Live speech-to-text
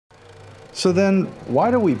So then, why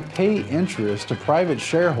do we pay interest to private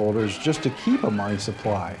shareholders just to keep a money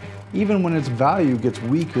supply, even when its value gets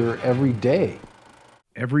weaker every day?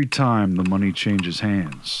 Every time the money changes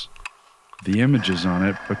hands, the images on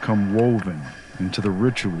it become woven into the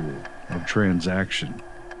ritual of transaction,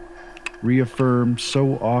 reaffirmed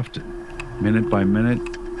so often, minute by minute,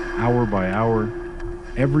 hour by hour,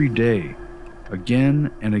 every day,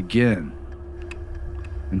 again and again,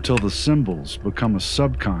 until the symbols become a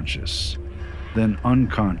subconscious, then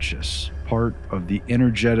unconscious part of the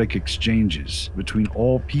energetic exchanges between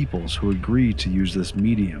all peoples who agree to use this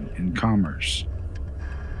medium in commerce.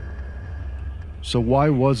 So why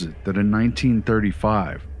was it that in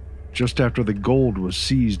 1935, just after the gold was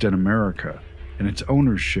seized in America and its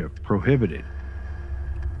ownership prohibited,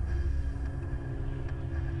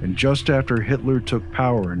 and just after Hitler took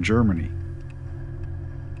power in Germany,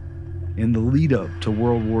 in the lead-up to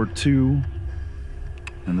World War II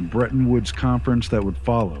and the Bretton Woods Conference that would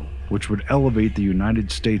follow, which would elevate the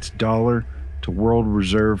United States dollar to world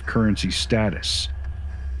reserve currency status,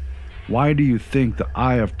 why do you think the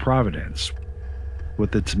Eye of Providence,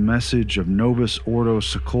 with its message of Novus Ordo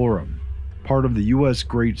Seclorum, part of the U.S.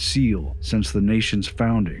 Great Seal since the nation's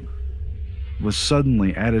founding, was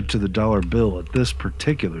suddenly added to the dollar bill at this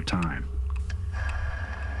particular time?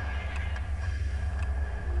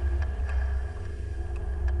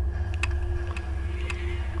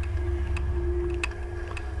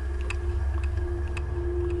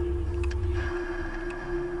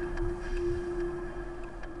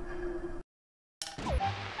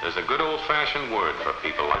 There's a good old-fashioned word for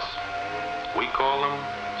people like us. We call them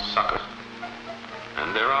suckers.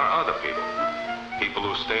 And there are other people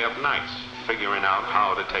who stay up nights figuring out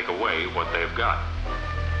how to take away what they've got.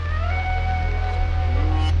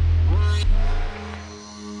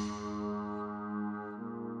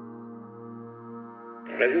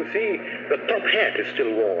 As you see, the top hat is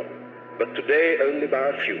still worn, but today only by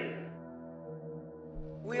a few.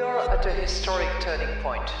 We are at a historic turning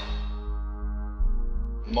point.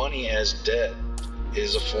 Money as debt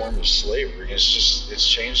is a form of slavery. It's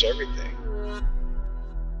changed everything.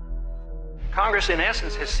 Congress, in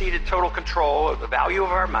essence, has ceded total control of the value of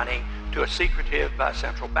our money to a secretive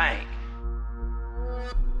central bank.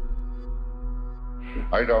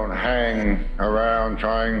 I don't hang around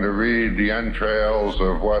trying to read the entrails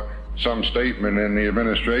of what some statement in the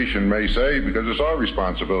administration may say, because it's our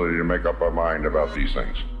responsibility to make up our mind about these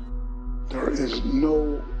things. There is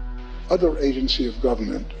no other agency of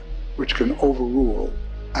government which can overrule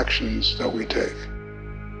actions that we take.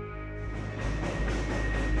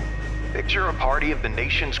 Picture a party of the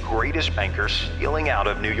nation's greatest bankers stealing out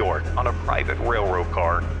of New York on a private railroad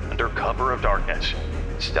car under cover of darkness,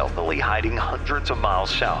 stealthily hiding hundreds of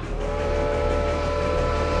miles south.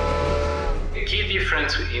 The key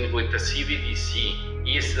difference with the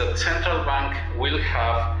CBDC is that central bank will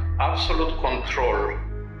have absolute control,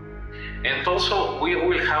 and also we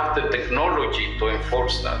will have the technology to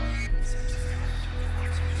enforce that.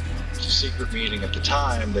 It's a secret meeting at the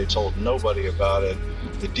time. They told nobody about it.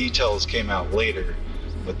 The details came out later,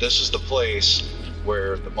 but this is the place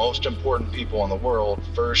where the most important people in the world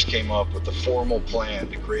first came up with the formal plan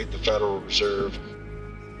to create the Federal Reserve.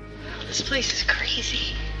 This place is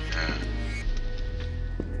crazy.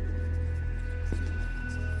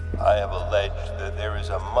 I have alleged that there is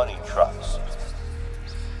a money trust.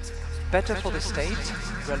 Better for the state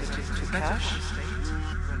relative to cash.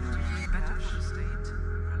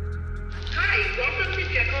 Hi, welcome to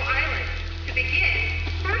Jekyll Island. To begin,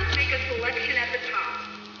 first make a selection at the top.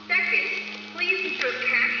 Second, please insert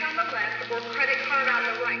cash on the left or credit card on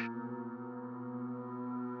the right.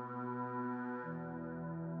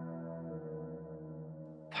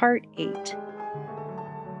 Part 8.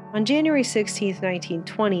 On January 16,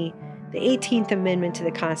 1920, the 18th Amendment to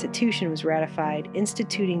the Constitution was ratified,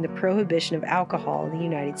 instituting the prohibition of alcohol in the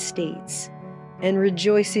United States, and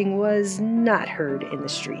rejoicing was not heard in the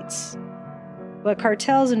streets. But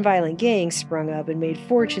cartels and violent gangs sprung up and made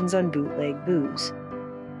fortunes on bootleg booze.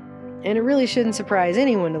 And it really shouldn't surprise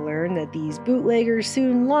anyone to learn that these bootleggers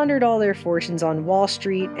soon laundered all their fortunes on Wall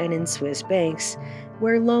Street and in Swiss banks,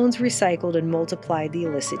 where loans recycled and multiplied the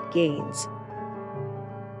illicit gains.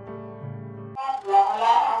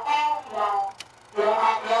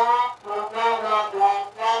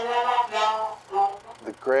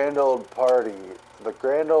 The Grand Old Party. The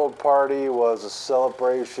Grand Old Party was a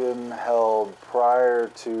celebration held prior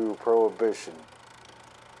to Prohibition.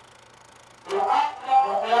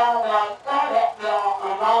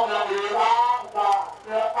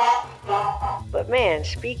 But man,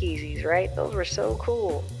 speakeasies, right? Those were so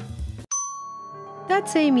cool. That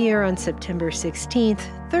same year, on September 16th,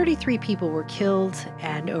 33 people were killed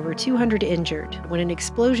and over 200 injured when an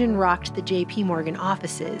explosion rocked the J.P. Morgan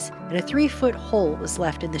offices and a 3-foot hole was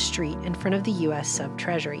left in the street in front of the U.S.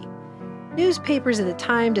 Sub-Treasury. Newspapers at the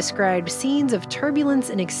time described scenes of turbulence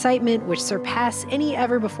and excitement which surpass any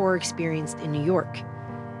ever before experienced in New York.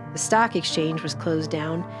 The stock exchange was closed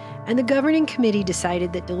down, and the governing committee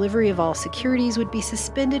decided that delivery of all securities would be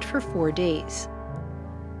suspended for 4 days.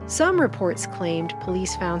 Some reports claimed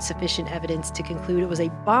police found sufficient evidence to conclude it was a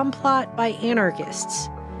bomb plot by anarchists,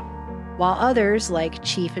 while others, like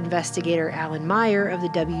Chief Investigator Alan Meyer of the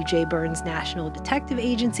W.J. Burns National Detective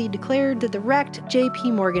Agency, declared that the wrecked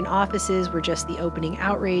J.P. Morgan offices were just the opening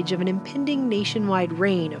outrage of an impending nationwide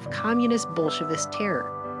reign of communist Bolshevist terror.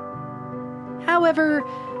 However,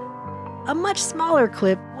 a much smaller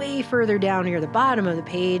clip, way further down near the bottom of the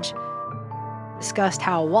page, discussed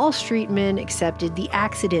how Wall Street men accepted the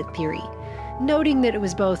accident theory, noting that it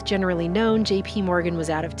was both generally known J.P. Morgan was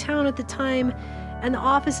out of town at the time, and the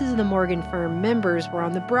offices of the Morgan firm members were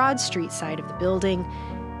on the Broad Street side of the building,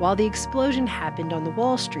 while the explosion happened on the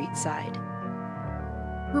Wall Street side.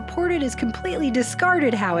 Reported as completely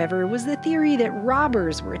discarded, however, was the theory that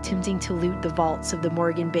robbers were attempting to loot the vaults of the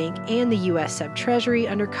Morgan Bank and the U.S. Sub-Treasury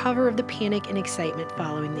under cover of the panic and excitement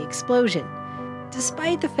following the explosion.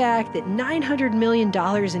 Despite the fact that $900 million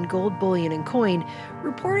in gold bullion and coin,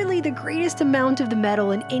 reportedly the greatest amount of the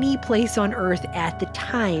metal in any place on Earth at the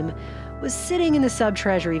time, was sitting in the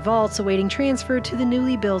Sub-Treasury vaults awaiting transfer to the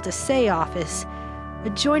newly built assay office,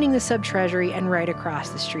 adjoining the Sub-Treasury and right across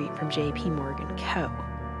the street from J.P. Morgan Co.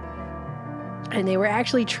 And they were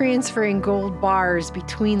actually transferring gold bars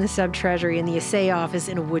between the Sub-Treasury and the assay office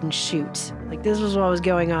in a wooden chute. Like, this was what was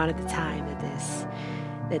going on at the time that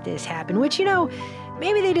this happened, which,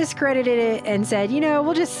 maybe they discredited it and said,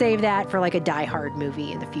 we'll just save that for like a Die Hard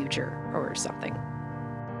movie in the future or something.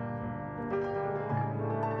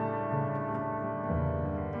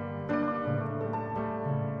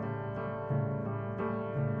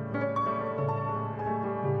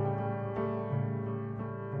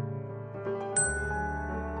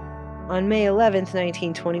 On May 11,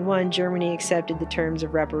 1921, Germany accepted the terms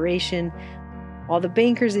of reparation, while the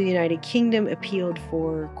bankers of the United Kingdom appealed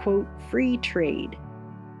for, quote, free trade.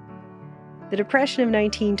 The Depression of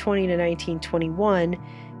 1920 to 1921,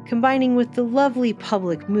 combining with the lovely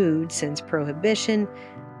public mood since Prohibition,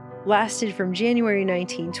 lasted from January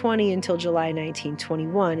 1920 until July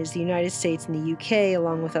 1921 as the United States and the UK,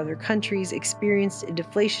 along with other countries, experienced a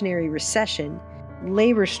deflationary recession,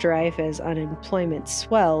 labor strife as unemployment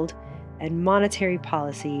swelled, and monetary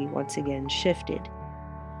policy once again shifted.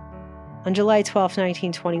 On July 12,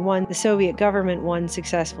 1921, the Soviet government won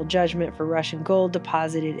successful judgment for Russian gold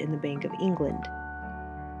deposited in the Bank of England.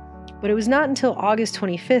 But it was not until August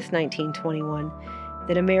 25, 1921,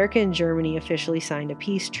 that America and Germany officially signed a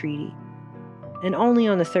peace treaty. And only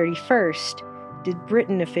on the 31st did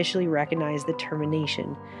Britain officially recognize the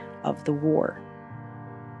termination of the war.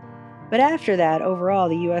 But after that, overall,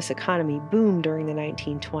 the U.S. economy boomed during the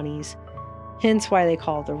 1920s, hence why they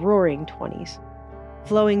call it the Roaring Twenties.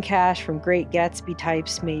 Flowing cash from Great Gatsby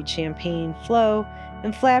types made champagne flow,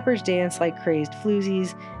 and flappers danced like crazed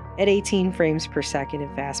floozies at 18 frames per second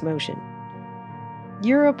in fast motion.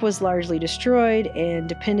 Europe was largely destroyed and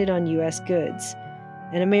depended on U.S. goods,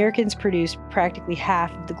 and Americans produced practically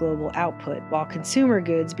half of the global output, while consumer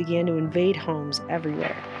goods began to invade homes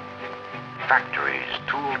everywhere. Factories,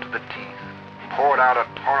 tooled to the teeth, poured out a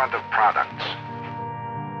torrent of products.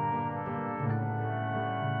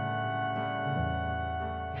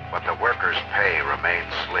 But the workers' pay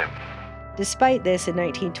remained slim. Despite this, in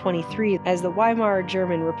 1923, as the Weimar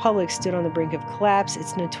German Republic stood on the brink of collapse,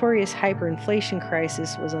 its notorious hyperinflation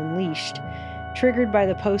crisis was unleashed, triggered by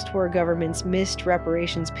the post-war government's missed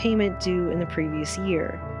reparations payment due in the previous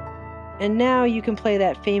year. And now you can play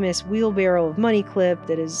that famous wheelbarrow of money clip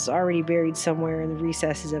that is already buried somewhere in the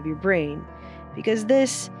recesses of your brain, because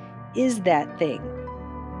this is that thing.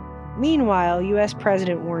 Meanwhile, U.S.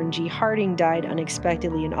 President Warren G. Harding died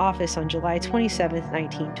unexpectedly in office on July 27,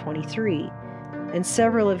 1923, and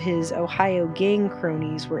several of his Ohio gang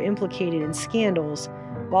cronies were implicated in scandals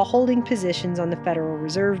while holding positions on the Federal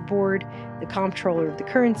Reserve Board, the Comptroller of the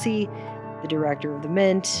Currency, the Director of the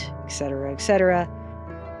Mint, etc., etc.,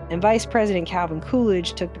 and Vice President Calvin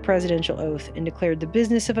Coolidge took the presidential oath and declared the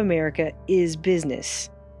business of America is business.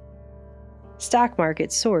 Stock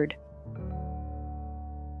markets soared.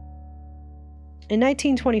 In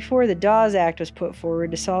 1924, the Dawes Act was put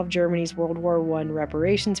forward to solve Germany's World War I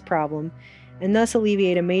reparations problem and thus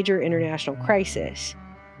alleviate a major international crisis.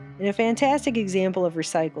 In a fantastic example of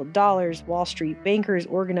recycled dollars, Wall Street bankers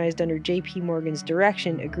organized under J.P. Morgan's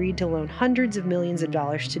direction agreed to loan hundreds of millions of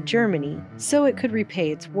dollars to Germany so it could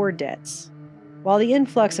repay its war debts. While the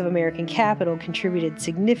influx of American capital contributed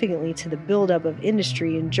significantly to the buildup of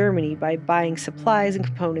industry in Germany by buying supplies and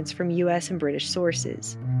components from U.S. and British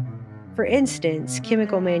sources. For instance,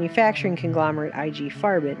 chemical manufacturing conglomerate IG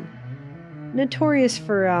Farben, notorious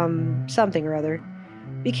for something or other,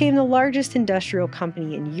 became the largest industrial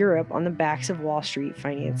company in Europe on the backs of Wall Street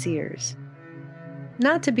financiers.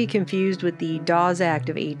 Not to be confused with the Dawes Act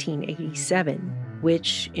of 1887,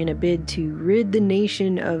 which, in a bid to rid the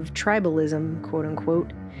nation of tribalism,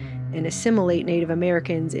 quote-unquote, and assimilate Native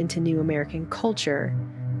Americans into new American culture,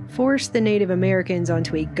 forced the Native Americans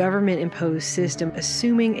onto a government-imposed system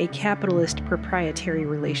assuming a capitalist proprietary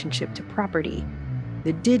relationship to property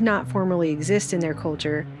that did not formally exist in their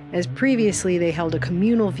culture, as previously they held a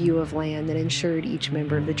communal view of land that ensured each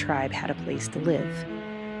member of the tribe had a place to live.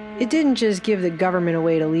 It didn't just give the government a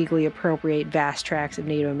way to legally appropriate vast tracts of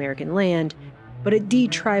Native American land, but it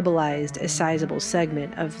detribalized a sizable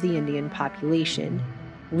segment of the Indian population,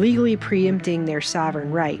 legally preempting their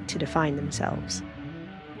sovereign right to define themselves.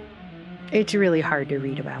 It's really hard to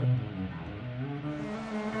read about.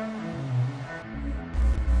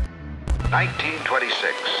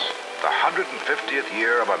 1926, the 150th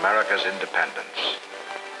year of America's independence.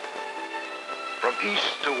 From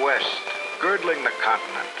east to west, girdling the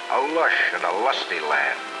continent, a lush and a lusty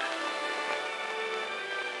land.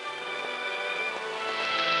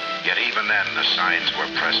 Yet even then, the signs were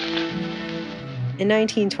present. In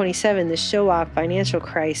 1927, the Showa financial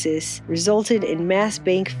crisis resulted in mass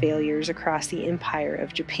bank failures across the Empire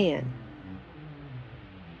of Japan.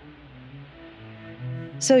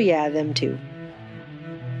 So yeah, them too.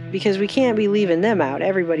 Because we can't be leaving them out.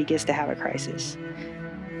 Everybody gets to have a crisis.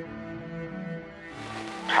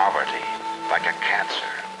 Poverty, like a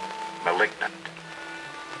cancer, malignant.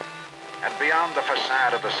 And beyond the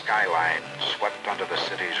facade of the skyline, swept under the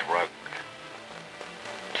city's rug,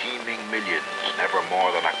 teeming millions, never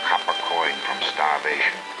more than a copper coin from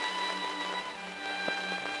starvation.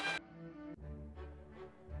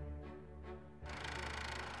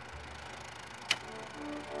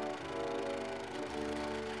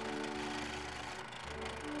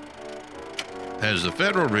 Has the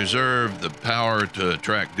Federal Reserve the power to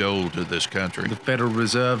attract gold to this country? The Federal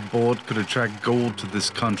Reserve Board could attract gold to this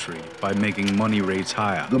country by making money rates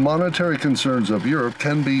higher. The monetary concerns of Europe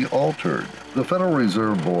can be altered. The Federal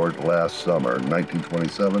Reserve Board last summer,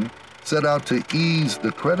 1927, set out to ease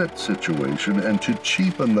the credit situation and to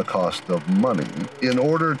cheapen the cost of money in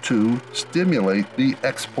order to stimulate the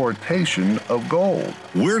exportation of gold.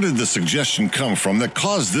 Where did the suggestion come from that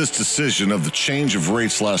caused this decision of the change of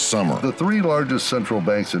rates last summer? The three largest central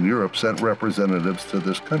banks in Europe sent representatives to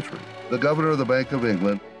this country. The governor of the Bank of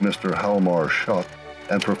England, Mr. Hjalmar Schacht,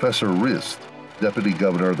 and Professor Rist, deputy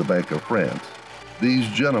governor of the Bank of France. These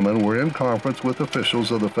gentlemen were in conference with officials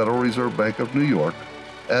of the Federal Reserve Bank of New York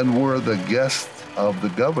and were the guests of the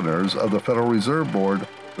governors of the Federal Reserve Board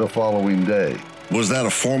the following day. Was that a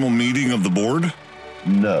formal meeting of the board?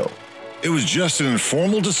 No. It was just an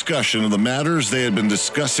informal discussion of the matters they had been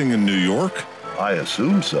discussing in New York? I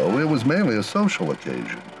assume so. It was mainly a social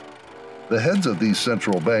occasion. The heads of these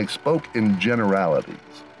central banks spoke in generalities.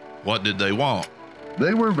 What did they want?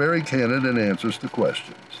 They were very candid in answers to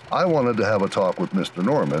questions. I wanted to have a talk with Mr.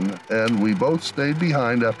 Norman, and we both stayed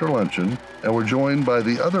behind after luncheon and were joined by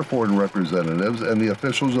the other foreign representatives and the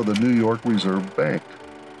officials of the New York Reserve Bank.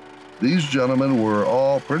 These gentlemen were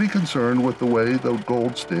all pretty concerned with the way the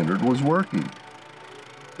gold standard was working.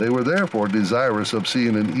 They were therefore desirous of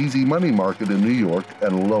seeing an easy money market in New York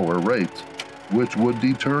and lower rates, which would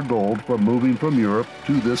deter gold from moving from Europe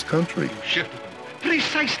to this country.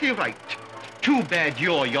 Precisely right. Too bad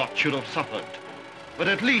your yacht should have suffered. But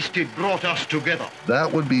at least it brought us together.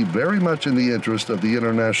 That would be very much in the interest of the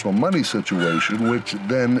international money situation which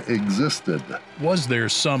then existed. Was there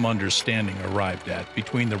some understanding arrived at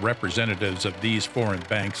between the representatives of these foreign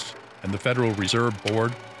banks and the Federal Reserve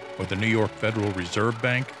Board or the New York Federal Reserve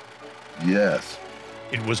Bank? Yes.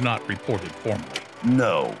 It was not reported formally.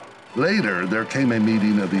 No. Later, there came a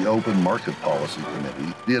meeting of the Open Market Policy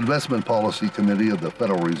Committee, the Investment Policy Committee of the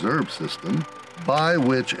Federal Reserve System, by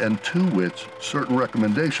which and to which certain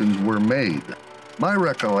recommendations were made. My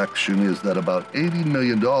recollection is that about $80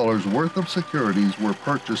 million worth of securities were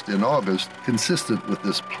purchased in August consistent with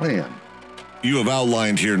this plan. You have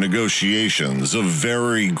outlined here negotiations of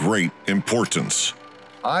very great importance.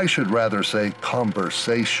 I should rather say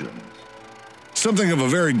conversations. Something of a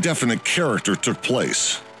very definite character took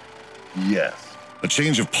place. Yes. A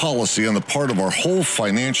change of policy on the part of our whole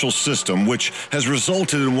financial system, which has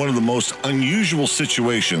resulted in one of the most unusual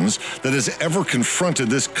situations that has ever confronted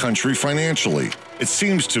this country financially. It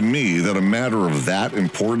seems to me that a matter of that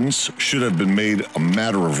importance should have been made a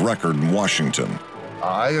matter of record in Washington.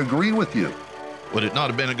 I agree with you. Would it not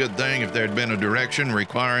have been a good thing if there had been a direction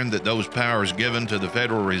requiring that those powers given to the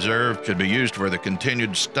Federal Reserve should be used for the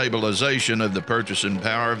continued stabilization of the purchasing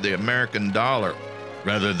power of the American dollar,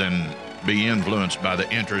 rather than be influenced by the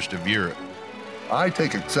interest of Europe? I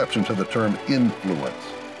take exception to the term influence.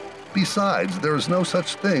 Besides, there is no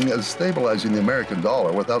such thing as stabilizing the American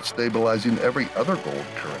dollar without stabilizing every other gold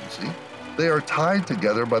currency. They are tied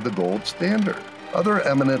together by the gold standard. Other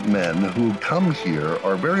eminent men who come here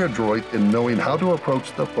are very adroit in knowing how to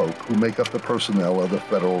approach the folk who make up the personnel of the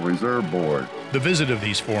Federal Reserve Board. The visit of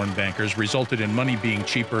these foreign bankers resulted in money being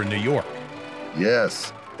cheaper in New York.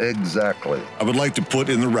 Yes, exactly. I would like to put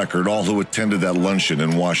in the record all who attended that luncheon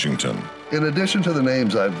in Washington. In addition to the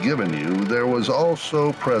names I've given you, there was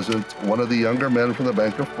also present one of the younger men from the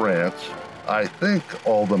Bank of France. I think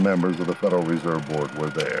all the members of the Federal Reserve Board were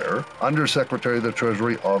there. Undersecretary of the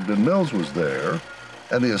Treasury Ogden Mills was there,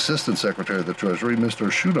 and the Assistant Secretary of the Treasury, Mr.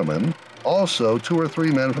 Schuneman. Also, 2 or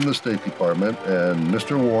 3 men from the State Department, and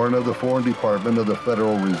Mr. Warren of the Foreign Department of the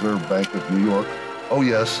Federal Reserve Bank of New York. Oh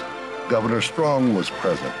yes, Governor Strong was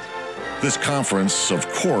present. This conference,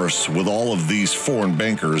 of course, with all of these foreign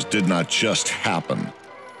bankers, did not just happen.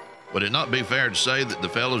 Would it not be fair to say that the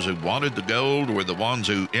fellows who wanted the gold were the ones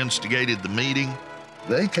who instigated the meeting?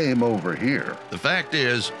 They came over here. The fact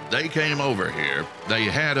is, they came over here, they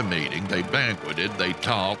had a meeting, they banqueted, they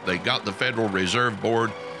talked, they got the Federal Reserve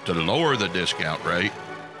Board to lower the discount rate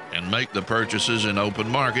and make the purchases in open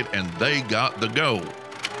market, and they got the gold.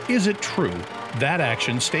 Is it true that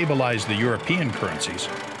action stabilized the European currencies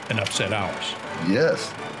and upset ours?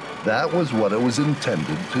 Yes, that was what it was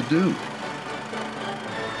intended to do.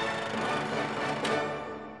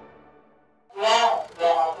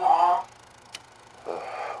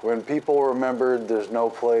 When people remembered there's no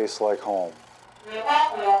place like home.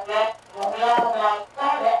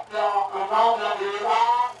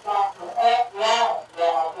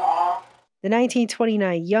 The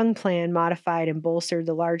 1929 Young Plan modified and bolstered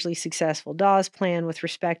the largely successful Dawes Plan with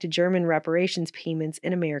respect to German reparations payments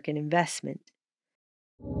and American investment.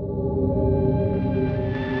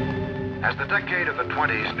 As the decade of the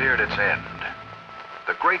 20s neared its end,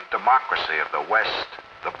 the great democracy of the West,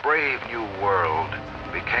 the brave new world,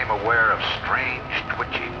 became aware of strange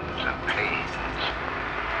twitchings and pains.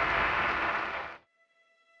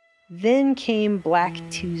 Then came Black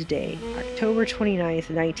Tuesday, October 29th,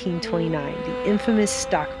 1929, the infamous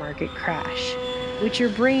stock market crash, which your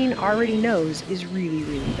brain already knows is really,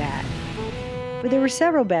 really bad. But there were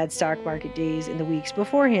several bad stock market days in the weeks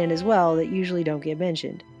beforehand as well that usually don't get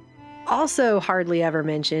mentioned. Also hardly ever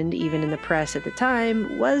mentioned, even in the press at the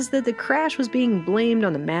time, was that the crash was being blamed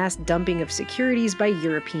on the mass dumping of securities by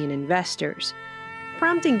European investors,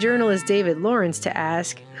 prompting journalist David Lawrence to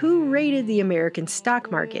ask who raided the American stock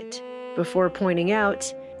market, before pointing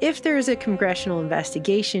out, if there is a congressional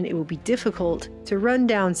investigation, it will be difficult to run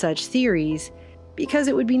down such theories because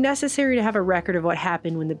it would be necessary to have a record of what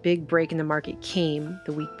happened when the big break in the market came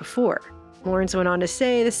the week before. Lawrence went on to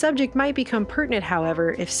say the subject might become pertinent,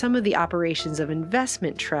 however, if some of the operations of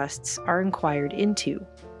investment trusts are inquired into.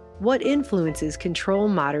 What influences control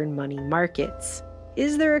modern money markets?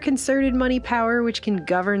 Is there a concerted money power which can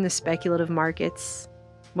govern the speculative markets?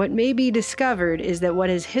 What may be discovered is that what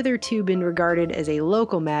has hitherto been regarded as a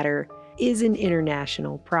local matter is an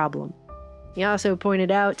international problem. He also pointed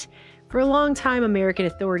out, for a long time, American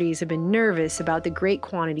authorities have been nervous about the great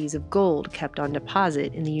quantities of gold kept on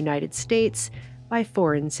deposit in the United States by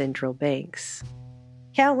foreign central banks.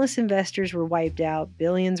 Countless investors were wiped out,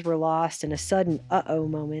 billions were lost in a sudden uh-oh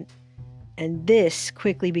moment, and this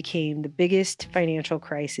quickly became the biggest financial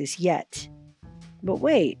crisis yet. But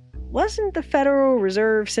wait, wasn't the Federal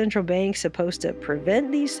Reserve Central Bank supposed to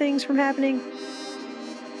prevent these things from happening?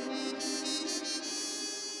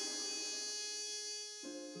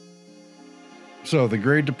 So, the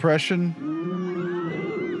Great Depression?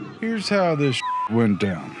 Here's how this went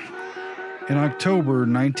down. In October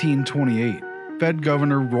 1928, Fed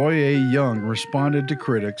Governor Roy A. Young responded to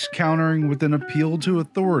critics, countering with an appeal to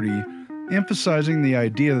authority, emphasizing the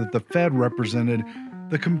idea that the Fed represented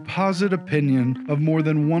the composite opinion of more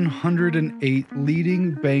than 108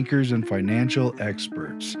 leading bankers and financial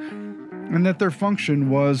experts, and that their function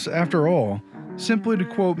was, after all, simply to,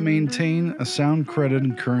 quote, maintain a sound credit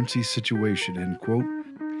and currency situation, end quote,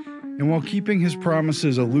 and while keeping his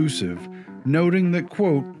promises elusive, noting that,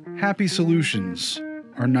 quote, happy solutions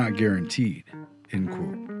are not guaranteed, end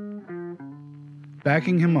quote.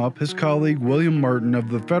 Backing him up, his colleague William Martin of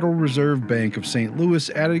the Federal Reserve Bank of St. Louis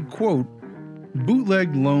added, quote,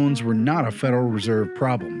 bootleg loans were not a Federal Reserve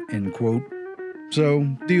problem, end quote, so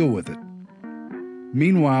deal with it.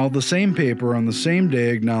 Meanwhile, the same paper on the same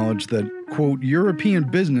day acknowledged that, quote, European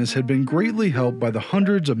business had been greatly helped by the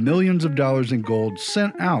hundreds of millions of dollars in gold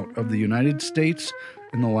sent out of the United States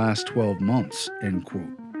in the last 12 months, end quote.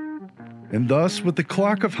 And thus, with the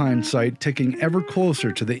clock of hindsight ticking ever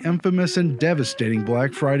closer to the infamous and devastating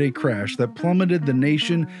Black Friday crash that plummeted the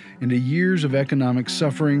nation into years of economic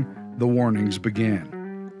suffering, the warnings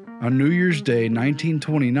began. On New Year's Day,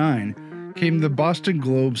 1929, came the Boston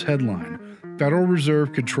Globe's headline, Federal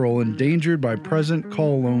Reserve Control Endangered by Present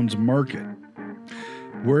Call Loans Market,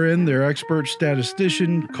 wherein their expert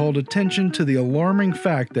statistician called attention to the alarming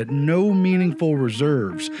fact that no meaningful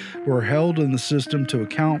reserves were held in the system to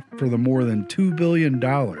account for the more than $2 billion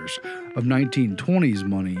of 1920s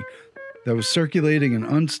money that was circulating in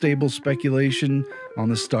unstable speculation on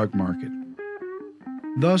the stock market.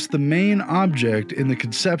 Thus, the main object in the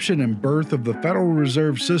conception and birth of the Federal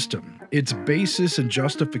Reserve System, its basis and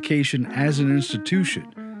justification as an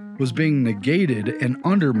institution, was being negated and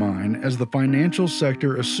undermined as the financial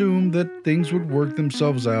sector assumed that things would work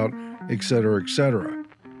themselves out, etc., etc.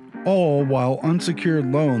 All while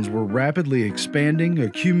unsecured loans were rapidly expanding,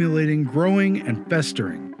 accumulating, growing, and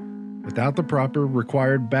festering, without the proper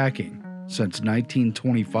required backing since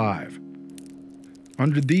 1925.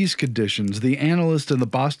 Under these conditions, the analyst in the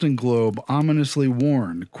Boston Globe ominously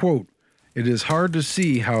warned, quote, "It is hard to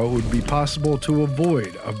see how it would be possible to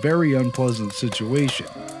avoid a very unpleasant situation,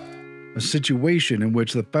 a situation in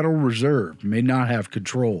which the Federal Reserve may not have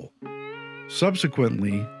control."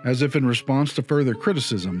 Subsequently, as if in response to further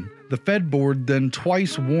criticism, the Fed Board then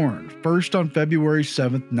twice warned, first on February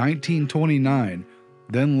 7, 1929,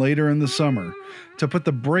 then later in the summer, to put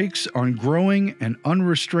the brakes on growing and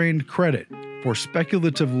unrestrained credit for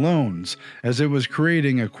speculative loans as it was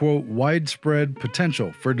creating a, quote, widespread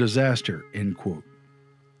potential for disaster, end quote.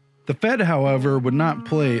 The Fed, however, would not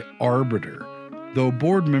play arbiter, though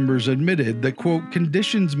board members admitted that, quote,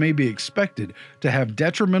 conditions may be expected to have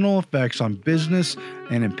detrimental effects on business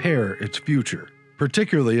and impair its future,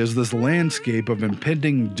 particularly as this landscape of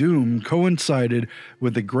impending doom coincided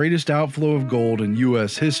with the greatest outflow of gold in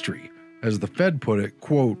U.S. history, as the Fed put it,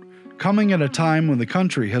 quote, coming at a time when the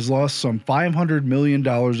country has lost some $500 million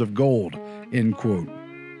of gold, end quote.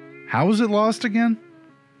 How was it lost again?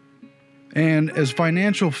 And as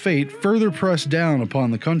financial fate further pressed down upon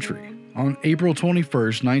the country, on April 21,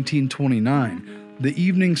 1929, the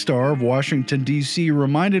Evening Star of Washington, D.C.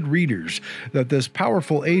 reminded readers that this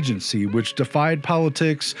powerful agency, which defied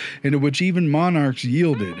politics and to which even monarchs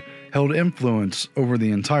yielded, held influence over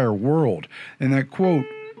the entire world, and that, quote,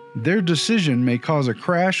 their decision may cause a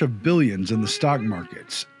crash of billions in the stock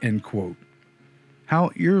markets, end quote.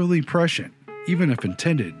 How eerily prescient, even if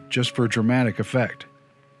intended just for dramatic effect.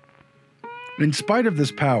 In spite of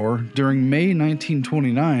this power, during May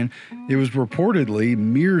 1929, it was reportedly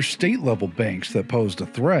mere state-level banks that posed a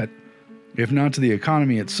threat, if not to the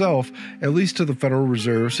economy itself, at least to the Federal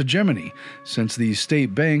Reserve's hegemony, since these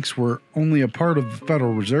state banks were only a part of the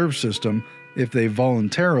Federal Reserve System if they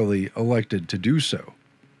voluntarily elected to do so.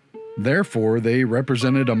 Therefore, they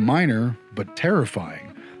represented a minor, but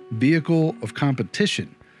terrifying, vehicle of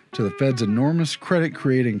competition to the Fed's enormous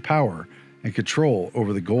credit-creating power and control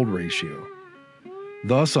over the gold ratio.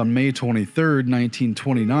 Thus, on May 23,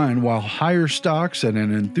 1929, while higher stocks and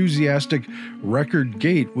an enthusiastic record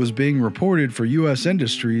gate was being reported for U.S.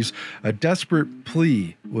 industries, a desperate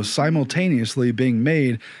plea was simultaneously being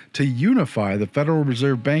made to unify the Federal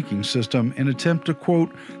Reserve banking system in an attempt to,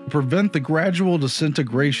 quote, prevent the gradual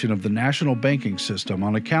disintegration of the national banking system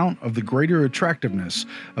on account of the greater attractiveness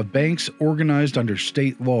of banks organized under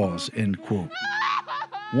state laws, end quote.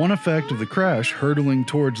 One effect of the crash hurtling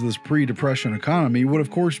towards this pre-depression economy would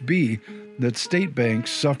of course be that state banks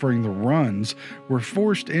suffering the runs were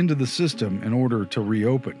forced into the system in order to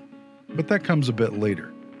reopen. But that comes a bit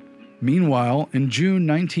later. Meanwhile, in June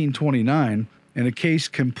 1929, in a case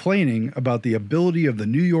complaining about the ability of the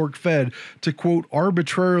New York Fed to, quote,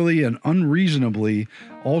 arbitrarily and unreasonably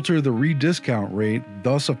alter the rediscount rate,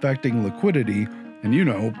 thus affecting liquidity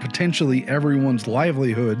and, potentially everyone's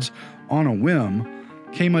livelihoods on a whim,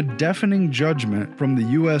 came a deafening judgment from the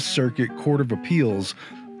U.S. Circuit Court of Appeals,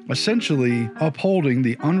 essentially upholding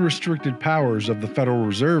the unrestricted powers of the Federal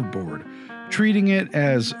Reserve Board, treating it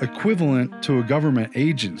as equivalent to a government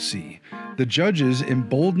agency. The judges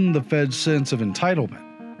emboldened the Fed's sense of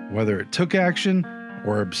entitlement, whether it took action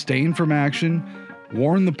or abstained from action,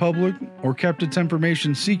 warned the public, or kept its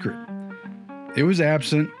information secret. it was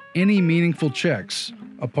absent any meaningful checks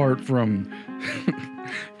apart from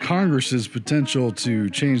Congress's potential to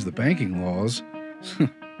change the banking laws.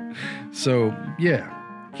 So, yeah,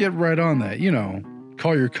 get right on that.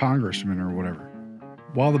 Call your congressman or whatever.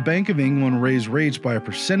 While the Bank of England raised rates by a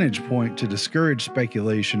percentage point to discourage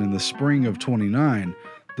speculation in the spring of 29,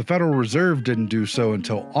 the Federal Reserve didn't do so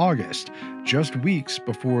until August, just weeks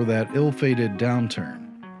before that ill-fated downturn.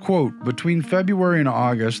 Quote, between February and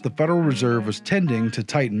August, the Federal Reserve was tending to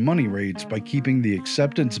tighten money rates by keeping the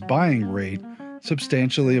acceptance buying rate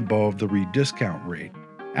substantially above the rediscount rate.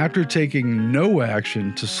 After taking no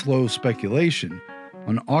action to slow speculation,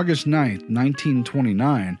 on August 9,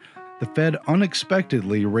 1929, the Fed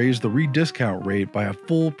unexpectedly raised the rediscount rate by a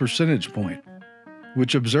full percentage point,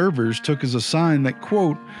 which observers took as a sign that,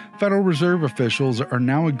 quote, Federal Reserve officials are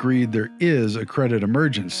now agreed there is a credit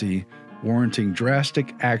emergency, warranting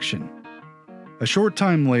drastic action. A short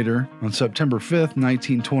time later, on September 5,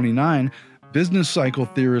 1929, business cycle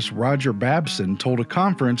theorist Roger Babson told a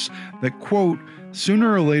conference that, quote,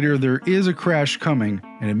 sooner or later there is a crash coming,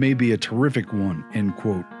 and it may be a terrific one, end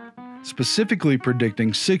quote, specifically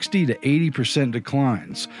predicting 60 to 80%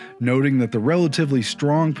 declines, noting that the relatively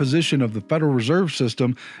strong position of the Federal Reserve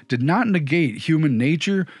System did not negate human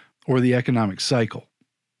nature or the economic cycle.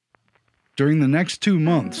 During the next 2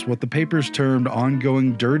 months, what the papers termed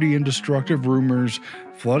ongoing dirty and destructive rumors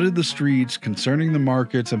flooded the streets concerning the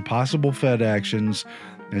markets and possible Fed actions,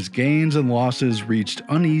 as gains and losses reached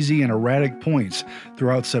uneasy and erratic points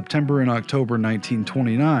throughout September and October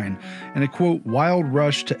 1929, and a, quote, wild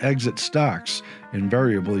rush to exit stocks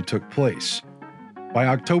invariably took place. By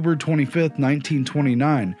October 25,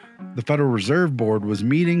 1929, the Federal Reserve Board was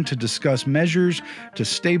meeting to discuss measures to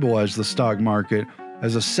stabilize the stock market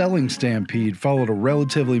as a selling stampede followed a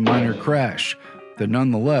relatively minor crash that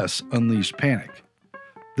nonetheless unleashed panic.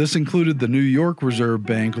 This included the New York Reserve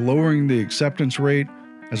Bank lowering the acceptance rate,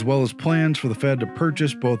 as well as plans for the Fed to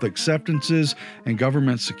purchase both acceptances and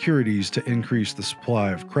government securities to increase the supply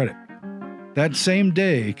of credit. That same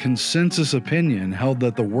day, consensus opinion held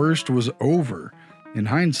that the worst was over. In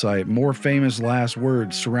hindsight, more famous last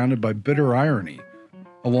words surrounded by bitter irony,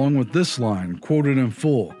 along with this line, quoted in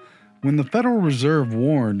full, when the Federal Reserve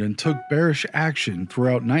warned and took bearish action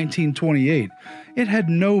throughout 1928, it had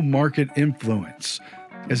no market influence,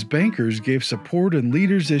 as bankers gave support and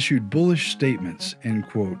leaders issued bullish statements, end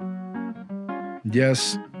quote.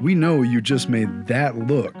 Yes, we know you just made that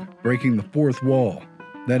look, breaking the fourth wall.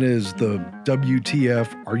 That is, the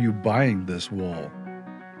WTF, are you buying this wall?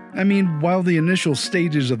 I mean, while the initial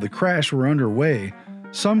stages of the crash were underway,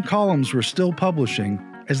 some columns were still publishing,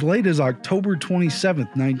 as late as October 27,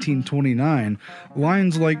 1929,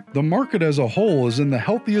 lines like, the market as a whole is in the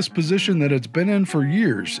healthiest position that it's been in for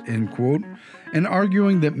years, end quote, and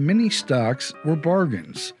arguing that many stocks were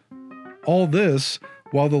bargains. All this,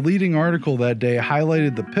 while the leading article that day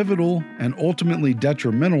highlighted the pivotal and ultimately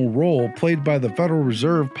detrimental role played by the Federal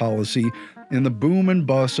Reserve policy in the boom and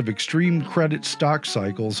bust of extreme credit stock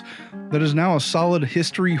cycles that is now a solid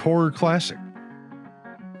history horror classic.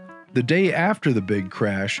 The day after the big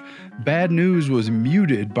crash, bad news was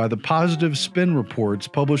muted by the positive spin reports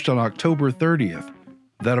published on October 30th,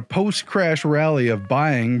 that a post-crash rally of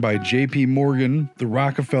buying by J.P. Morgan, the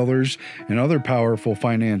Rockefellers, and other powerful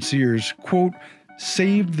financiers, quote,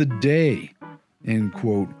 saved the day, end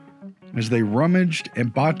quote, as they rummaged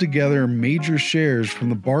and bought together major shares from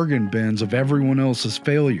the bargain bins of everyone else's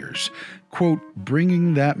failures, quote,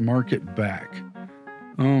 bringing that market back.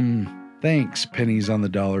 Thanks, pennies on the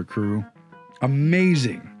dollar crew.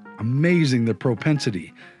 Amazing the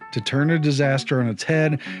propensity to turn a disaster on its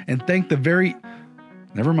head and thank the very...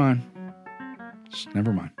 Never mind.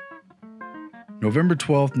 November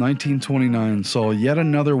 12, 1929 saw yet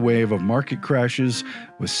another wave of market crashes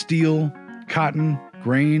with steel, cotton,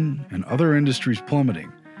 grain, and other industries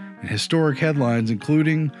plummeting, and historic headlines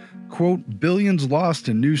including, quote, billions lost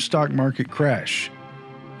in new stock market crash.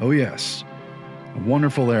 Oh yes, a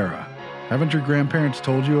wonderful era. Haven't your grandparents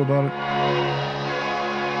told you about it?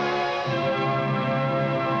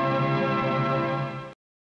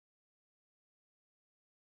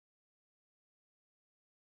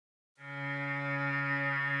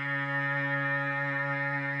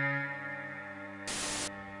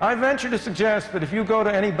 I venture to suggest that if you go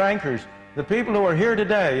to any bankers, the people who are here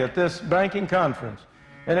today at this banking conference,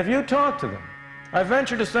 and if you talk to them, I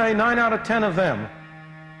venture to say 9 out of 10 of them,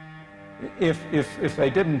 if they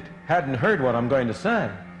hadn't heard what I'm going to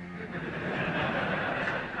say,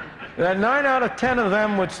 that 9 out of 10 of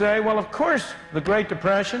them would say, well, of course, the Great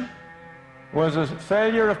Depression was a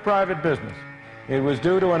failure of private business. it was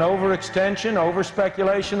due to an overextension,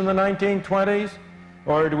 overspeculation in the 1920s,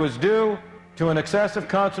 or it was due to an excessive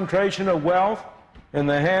concentration of wealth in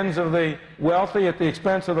the hands of the wealthy at the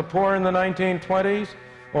expense of the poor in the 1920s,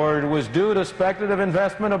 or it was due to speculative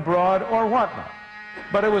investment abroad or whatnot.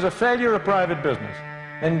 But it was a failure of private business,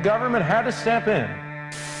 and government had to step in.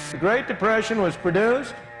 The Great Depression was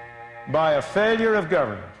produced by a failure of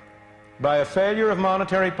government, by a failure of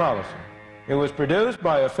monetary policy. It was produced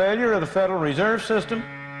by a failure of the Federal Reserve System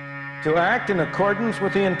to act in accordance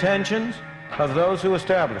with the intentions of those who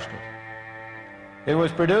established it. It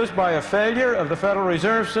was produced by a failure of the Federal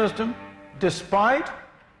Reserve System despite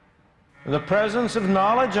the presence of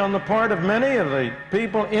knowledge on the part of many of the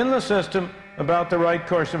people in the system about the right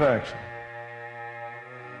course of action.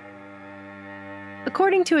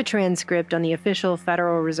 According to a transcript on the official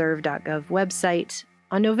federalreserve.gov website,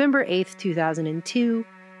 on November 8, 2002,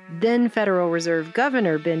 then Federal Reserve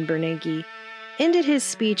Governor Ben Bernanke ended his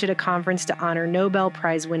speech at a conference to honor Nobel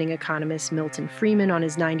Prize-winning economist Milton Friedman on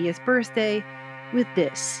his 90th birthday with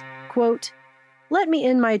this, quote, "Let me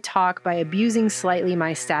end my talk by abusing slightly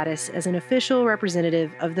my status as an official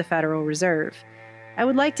representative of the Federal Reserve. I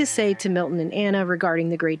would like to say to Milton and Anna regarding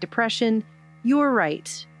the Great Depression, you're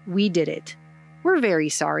right, we did it. We're very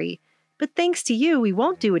sorry, but thanks to you, we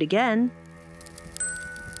won't do it again."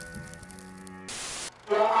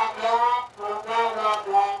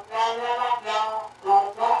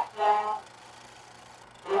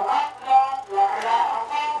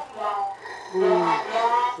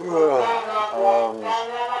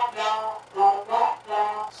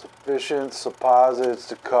 Sufficient supposits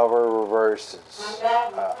to cover reverses.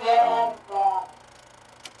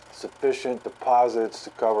 Sufficient deposits to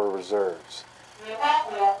cover reserves.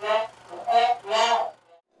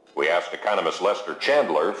 We asked economist Lester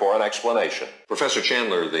Chandler for an explanation. Professor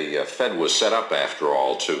Chandler, the Fed was set up, after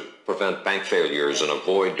all, to prevent bank failures and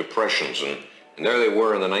avoid depressions. And there they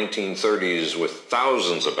were in the 1930s with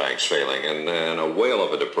thousands of banks failing and a whale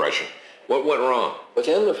of a depression. What went wrong?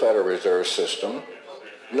 Within the Federal Reserve System,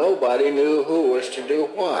 nobody knew who was to do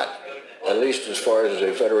what, at least as far as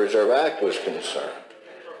the Federal Reserve Act was concerned.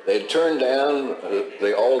 They turned down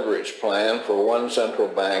the Aldrich plan for one central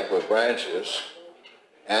bank with branches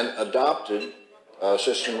and adopted a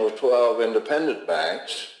system of 12 independent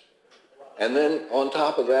banks. And then on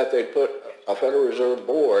top of that, they put a Federal Reserve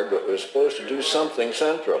Board that was supposed to do something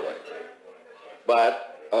centrally.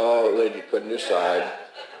 But they couldn't decide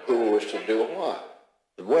who was to do what.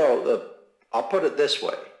 Well, I'll put it this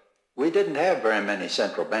way. We didn't have very many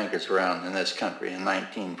central bankers around in this country in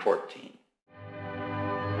 1914.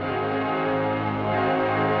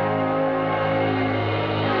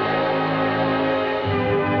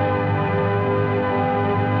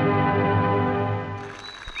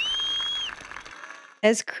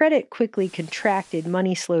 As credit quickly contracted,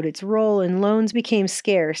 money slowed its roll, and loans became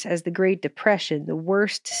scarce as the Great Depression, the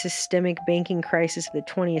worst systemic banking crisis of the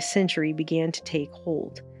 20th century, began to take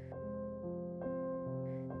hold.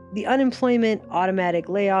 The unemployment automatic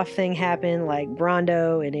layoff thing happened, like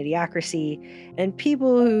Brondo and Idiocracy, and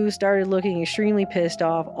people who started looking extremely pissed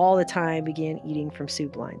off all the time began eating from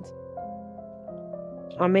soup lines.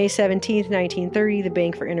 On May 17, 1930, the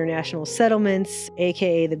Bank for International Settlements,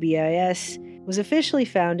 aka the BIS, was officially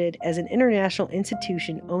founded as an international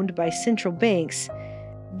institution owned by central banks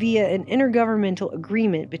via an intergovernmental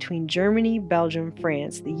agreement between Germany, Belgium,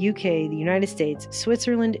 France, the UK, the United States,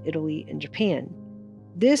 Switzerland, Italy, and Japan.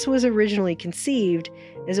 This was originally conceived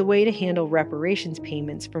as a way to handle reparations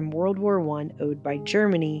payments from World War I owed by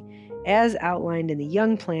Germany, as outlined in the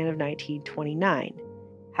Young Plan of 1929.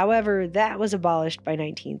 However, that was abolished by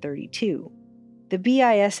 1932. The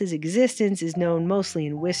BIS's existence is known mostly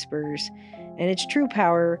in whispers, and its true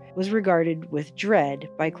power was regarded with dread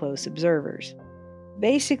by close observers.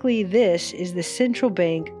 Basically, this is the central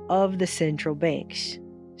bank of the central banks,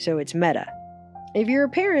 so it's meta. If you're a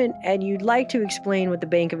parent and you'd like to explain what the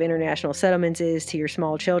Bank of International Settlements is to your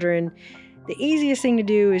small children, the easiest thing to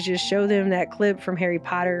do is just show them that clip from Harry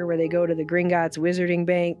Potter where they go to the Gringotts Wizarding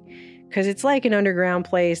Bank, because it's like an underground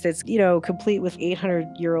place that's, complete with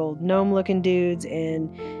 800-year-old gnome-looking dudes,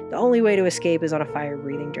 and the only way to escape is on a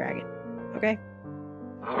fire-breathing dragon. Okay?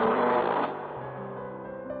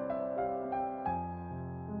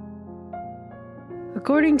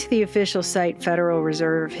 According to the official site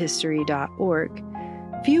federalreservehistory.org,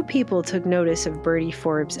 few people took notice of Bertie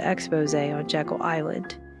Forbes' expose on Jekyll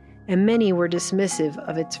Island, and many were dismissive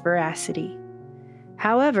of its veracity.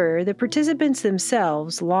 However, the participants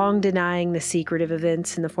themselves, long denying the secretive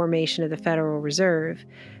events in the formation of the Federal Reserve,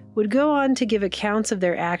 would go on to give accounts of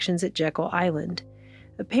their actions at Jekyll Island,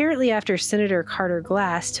 apparently after Senator Carter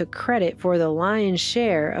Glass took credit for the lion's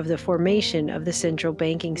share of the formation of the central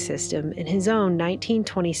banking system in his own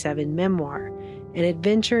 1927 memoir, An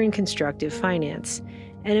Adventure in Constructive Finance,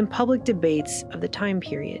 and in public debates of the time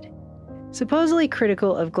period. Supposedly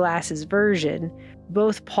critical of Glass's version,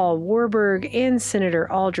 both Paul Warburg and Senator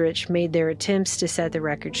Aldrich made their attempts to set the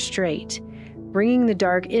record straight, bringing the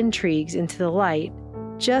dark intrigues into the light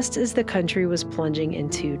just as the country was plunging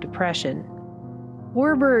into depression.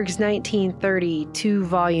 Warburg's 1930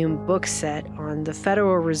 two-volume book set on the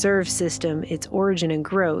Federal Reserve System, Its Origin and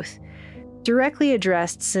Growth, directly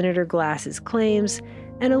addressed Senator Glass's claims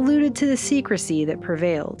and alluded to the secrecy that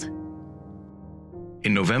prevailed.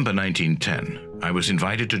 In November 1910, I was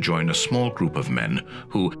invited to join a small group of men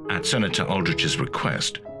who, at Senator Aldrich's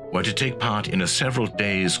request, were to take part in a several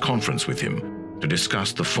days conference with him to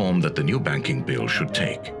discuss the form that the new banking bill should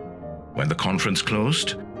take. When the conference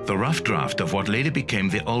closed, the rough draft of what later became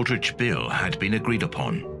the Aldrich Bill had been agreed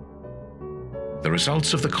upon. The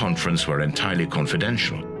results of the conference were entirely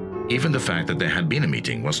confidential. Even the fact that there had been a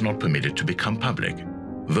meeting was not permitted to become public.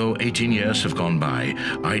 Though 18 years have gone by,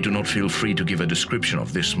 I do not feel free to give a description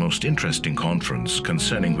of this most interesting conference,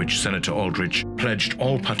 concerning which Senator Aldrich pledged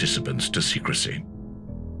all participants to secrecy.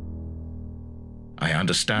 I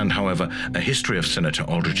understand, however, a history of Senator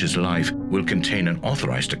Aldrich's life will contain an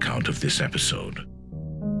authorized account of this episode.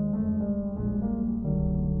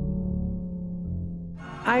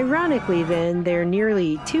 Ironically, then, their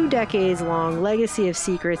nearly 2 decades-long legacy of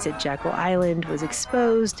secrets at Jekyll Island was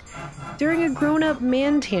exposed during a grown-up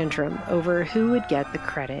man tantrum over who would get the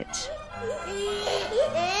credit.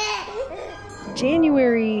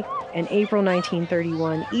 January and April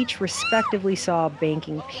 1931 each respectively saw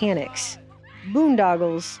banking panics,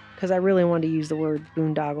 boondoggles, because I really wanted to use the word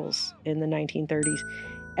boondoggles in the 1930s,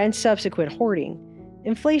 and subsequent hoarding,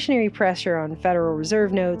 inflationary pressure on Federal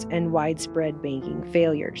Reserve notes, and widespread banking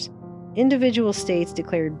failures. Individual states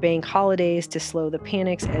declared bank holidays to slow the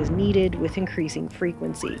panics as needed with increasing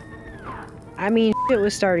frequency. I mean, it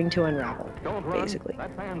was starting to unravel, basically.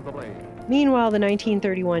 Meanwhile, the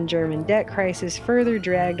 1931 German debt crisis further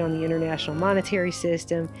dragged on the international monetary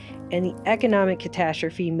system, and the economic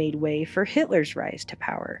catastrophe made way for Hitler's rise to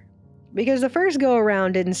power. Because the first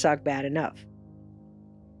go-around didn't suck bad enough.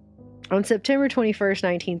 On September 21,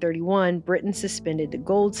 1931, Britain suspended the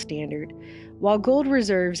gold standard, while gold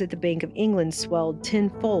reserves at the Bank of England swelled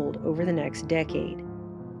tenfold over the next decade.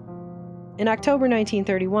 In October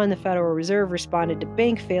 1931, the Federal Reserve responded to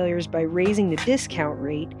bank failures by raising the discount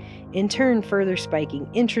rate, in turn further spiking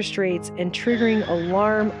interest rates and triggering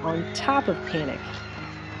alarm on top of panic.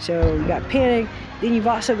 So you got panic, then you've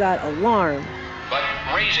also got alarm. But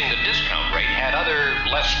raising the discount rate had other,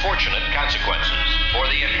 less fortunate consequences. For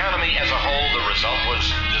the economy as a whole, the result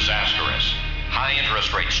was disastrous. High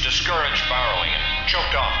interest rates discouraged borrowing and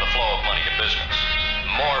choked off the flow of money to business.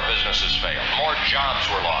 More businesses failed, more jobs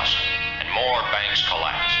were lost, and more banks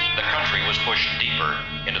collapsed. The country was pushed deeper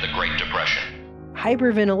into the Great Depression.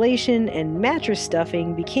 Hyperventilation and mattress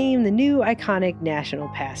stuffing became the new iconic national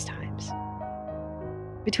pastimes.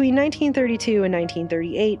 Between 1932 and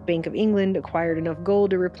 1938, Bank of England acquired enough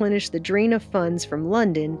gold to replenish the drain of funds from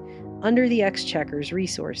London under the Exchequer's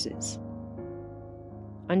resources.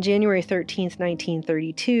 On January 13,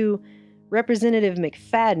 1932, Representative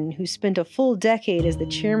McFadden, who spent a full decade as the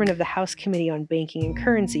chairman of the House Committee on Banking and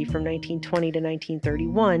Currency from 1920 to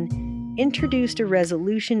 1931, introduced a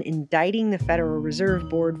resolution indicting the Federal Reserve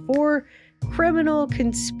Board for criminal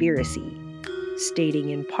conspiracy,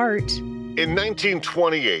 stating in part, "In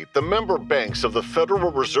 1928, the member banks of the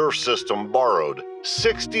Federal Reserve System borrowed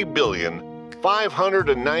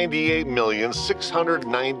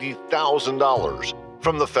 $60,598,690,000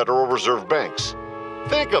 from the Federal Reserve banks.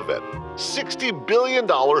 Think of it, $60 billion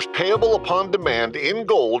payable upon demand in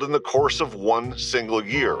gold in the course of one single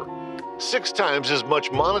year. 6 times as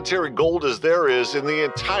much monetary gold as there is in the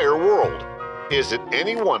entire world. Is it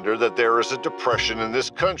any wonder that there is a depression in this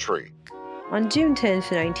country?" On June 10,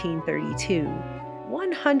 1932,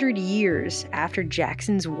 100 years after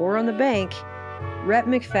Jackson's War on the Bank, Rep.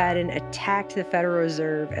 McFadden attacked the Federal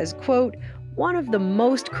Reserve as, quote, "one of the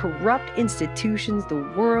most corrupt institutions the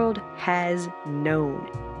world has known."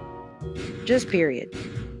 Just period.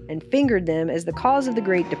 And fingered them as the cause of the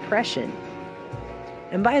Great Depression.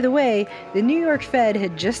 And by the way, the New York Fed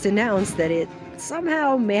had just announced that it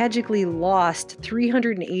somehow magically lost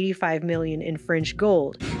 $385 million in French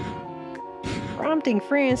gold, prompting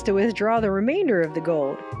France to withdraw the remainder of the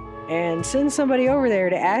gold and send somebody over there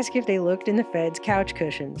to ask if they looked in the Fed's couch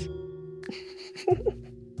cushions.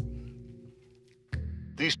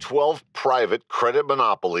 These 12 private credit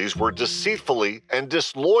monopolies were deceitfully and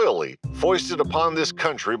disloyally foisted upon this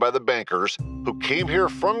country by the bankers who came here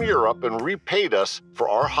from Europe and repaid us for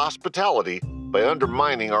our hospitality by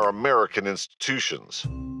undermining our American institutions.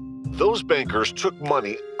 Those bankers took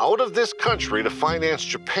money out of this country to finance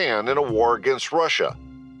Japan in a war against Russia.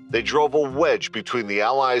 They drove a wedge between the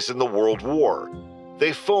Allies in the World War.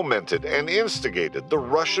 They fomented and instigated the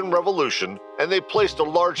Russian Revolution, and they placed a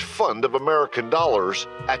large fund of American dollars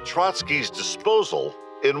at Trotsky's disposal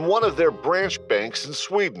in one of their branch banks in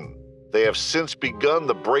Sweden. They have since begun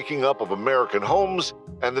the breaking up of American homes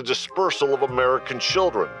and the dispersal of American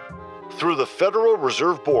children. Through the Federal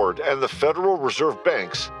Reserve Board and the Federal Reserve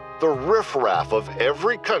Banks, the riffraff of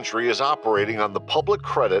every country is operating on the public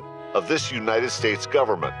credit of this United States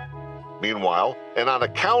government. Meanwhile, and on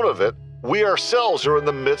account of it, we ourselves are in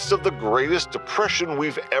the midst of the greatest depression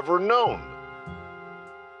we've ever known.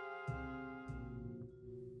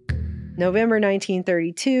 November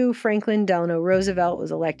 1932, Franklin Delano Roosevelt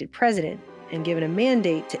was elected president and given a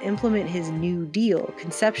mandate to implement his New Deal,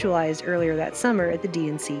 conceptualized earlier that summer at the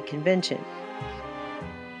DNC convention.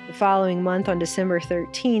 The following month, on December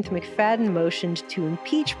 13th, McFadden motioned to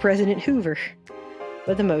impeach President Hoover,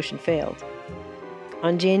 but the motion failed.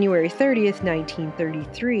 On January 30th,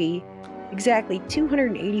 1933, exactly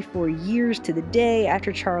 284 years to the day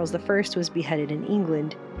after Charles I was beheaded in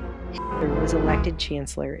England, Hitler was elected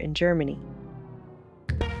Chancellor in Germany.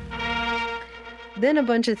 Then a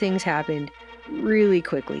bunch of things happened really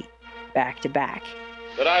quickly, back to back.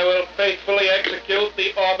 That I will faithfully execute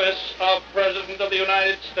the office of President of the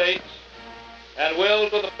United States and will,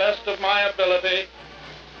 to the best of my ability,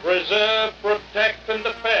 preserve, protect, and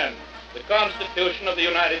defend the Constitution of the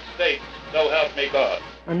United States, so help me God.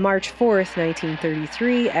 On March 4th,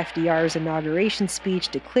 1933, FDR's inauguration speech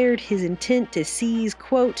declared his intent to seize,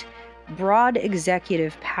 quote, broad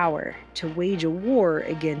executive power to wage a war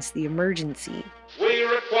against the emergency. We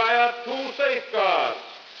require two safeguards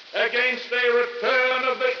against a return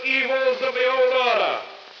of the evils of the old order.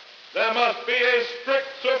 There must be a strict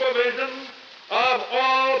supervision of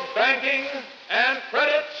all banking and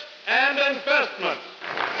credit and investment.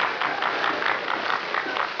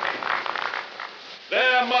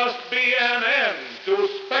 There must be an end to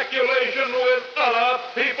speculation with other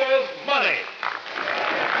people's money.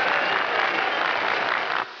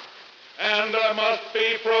 And there must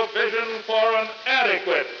be provision for an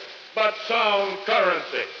adequate but sound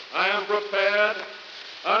currency. I am prepared,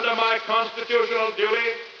 under my constitutional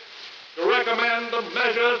duty, to recommend the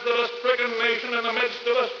measures that a stricken nation in the midst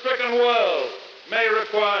of a stricken world may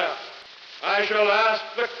require. I shall ask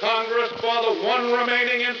the Congress for the one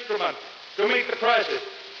remaining instrument to meet the crisis: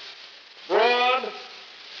 broad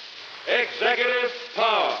executive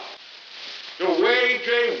power to wage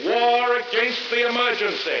a war against the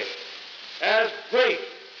emergency as great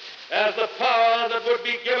as the power that would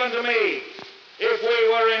be given to me if we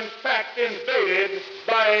were in fact invaded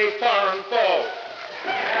by a foreign foe.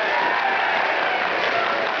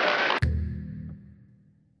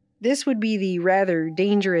 This would be the rather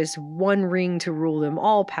dangerous one ring to rule them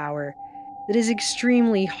all power that is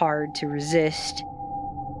extremely hard to resist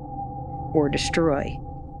or destroy.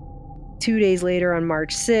 2 days later, on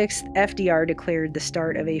March 6th, FDR declared the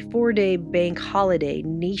start of a 4-day bank holiday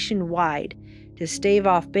nationwide to stave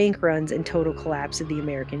off bank runs and total collapse of the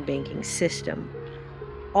American banking system.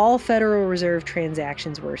 All Federal Reserve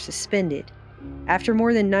transactions were suspended. After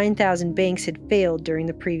more than 9,000 banks had failed during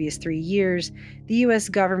the previous 3 years, the U.S.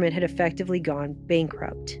 government had effectively gone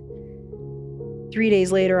bankrupt. 3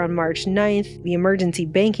 days later, on March 9th, the Emergency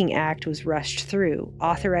Banking Act was rushed through,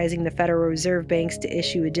 authorizing the Federal Reserve banks to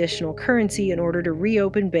issue additional currency in order to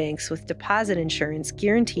reopen banks with deposit insurance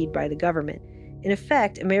guaranteed by the government. In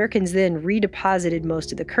effect, Americans then redeposited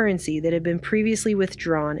most of the currency that had been previously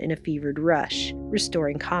withdrawn in a fevered rush,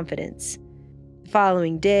 restoring confidence. The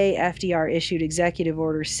following day, FDR issued Executive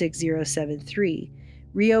Order 6073,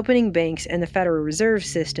 reopening banks and the Federal Reserve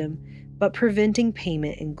System, but preventing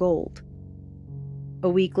payment in gold. A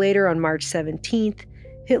week later, on March 17th,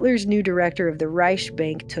 Hitler's new director of the Reich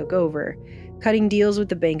Bank took over, cutting deals with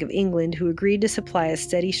the Bank of England, who agreed to supply a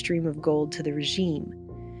steady stream of gold to the regime.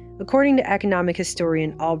 According to economic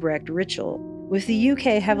historian Albrecht Ritschl, with the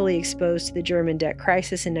UK heavily exposed to the German debt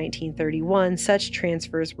crisis in 1931, such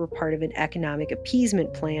transfers were part of an economic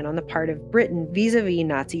appeasement plan on the part of Britain vis-à-vis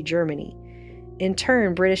Nazi Germany. In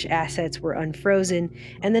turn, British assets were unfrozen,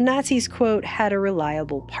 and the Nazis, quote, had a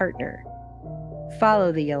reliable partner.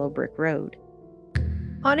 Follow the yellow brick road.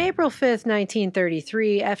 On April 5th,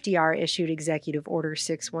 1933, FDR issued Executive Order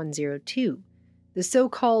 6102, the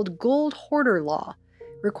so-called Gold Hoarder Law,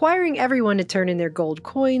 requiring everyone to turn in their gold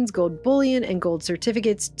coins, gold bullion, and gold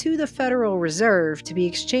certificates to the Federal Reserve to be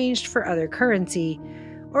exchanged for other currency,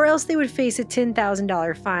 or else they would face a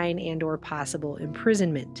 $10,000 fine and/or possible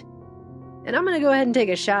imprisonment. And I'm going to go ahead and take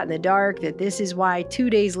a shot in the dark that this is why 2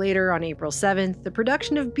 days later, on April 7th, the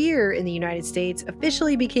production of beer in the United States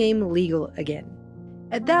officially became legal again.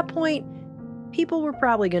 At that point, people were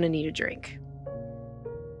probably going to need a drink.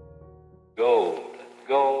 Gold,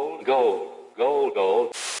 gold, gold, gold,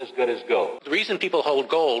 gold, as good as gold. The reason people hold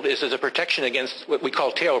gold is as a protection against what we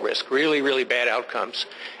call tail risk, really, really bad outcomes.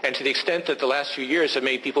 And to the extent that the last few years have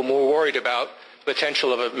made people more worried about the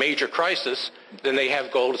potential of a major crisis, then they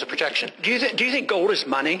have gold as a protection. Do you think gold is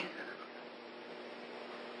money?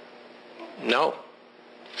 No.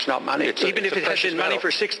 It's not money. Even if it has been money for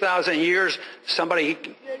 6,000 years, somebody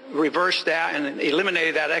reversed that and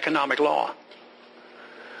eliminated that economic law.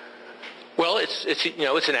 Well, it's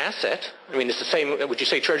an asset. I mean, it's the same. Would you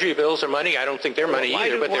say Treasury bills are money? I don't think they're money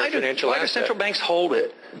either, but they're a financial asset. Why do central banks hold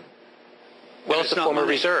it? Well, it's a form of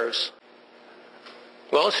reserves.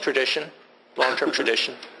 Well, it's tradition, long-term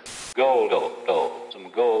tradition. Gold, gold, gold. Some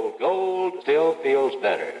gold. Gold still feels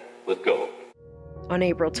better with gold. On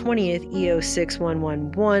April 20th, EO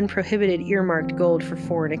 6111 prohibited earmarked gold for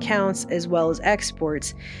foreign accounts as well as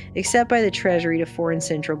exports, except by the Treasury to foreign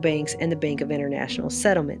central banks and the Bank of International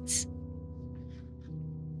Settlements.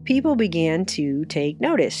 People began to take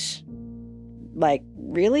notice. Like,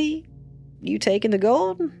 really? You taking the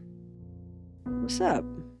gold? What's up?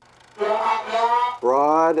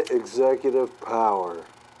 Broad executive power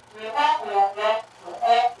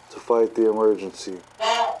to fight the emergency.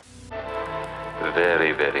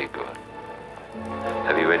 Very, very good.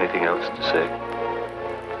 Have you anything else to say?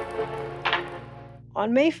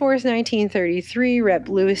 On May 4th, 1933, Rep.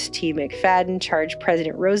 Louis T. McFadden charged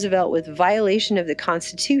President Roosevelt with violation of the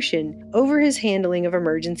Constitution over his handling of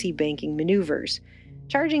emergency banking maneuvers,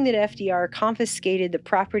 charging that FDR confiscated the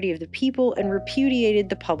property of the people and repudiated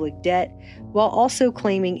the public debt, while also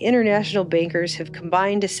claiming international bankers have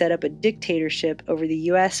combined to set up a dictatorship over the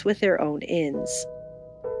U.S. with their own ends.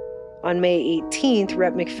 On May 18th,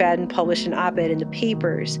 Rep. McFadden published an op-ed in the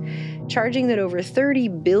papers, charging that over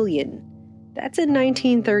 $30 billion, that's in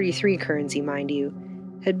 1933 currency, mind you,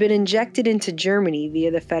 had been injected into Germany via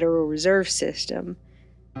the Federal Reserve System,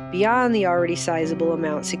 beyond the already sizable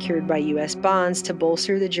amount secured by U.S. bonds to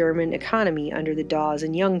bolster the German economy under the Dawes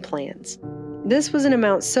and Young plans. This was an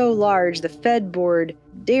amount so large the Fed board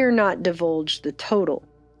dare not divulge the total,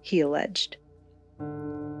 he alleged.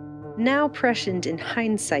 Now prescient in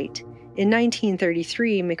hindsight, in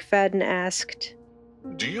 1933, McFadden asked,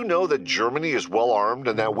 "Do you know that Germany is well armed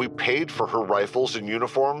and that we paid for her rifles and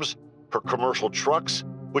uniforms, her commercial trucks,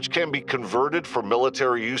 which can be converted for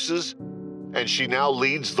military uses? And she now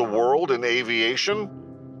leads the world in aviation?"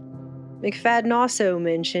 McFadden also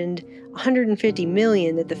mentioned $150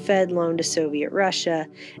 million that the Fed loaned to Soviet Russia,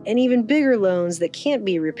 and even bigger loans that can't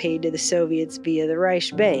be repaid to the Soviets via the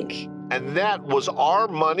Reich Bank. And that was our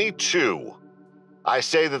money too. I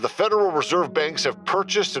say that the Federal Reserve banks have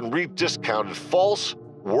purchased and rediscounted false,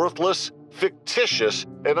 worthless, fictitious,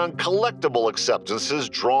 and uncollectible acceptances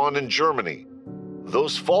drawn in Germany.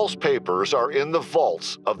 Those false papers are in the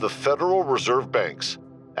vaults of the Federal Reserve banks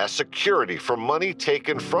as security for money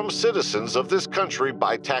taken from citizens of this country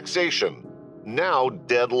by taxation, now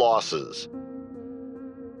dead losses.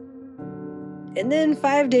 And then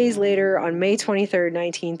 5 days later, on May 23,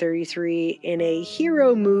 1933, in a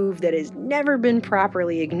hero move that has never been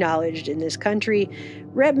properly acknowledged in this country,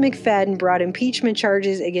 Rep. McFadden brought impeachment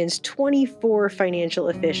charges against 24 financial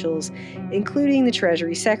officials, including the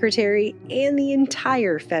Treasury Secretary and the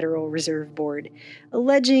entire Federal Reserve Board,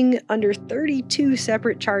 alleging, under 32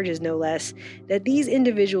 separate charges no less, that these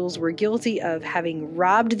individuals were guilty of having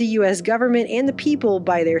robbed the U.S. government and the people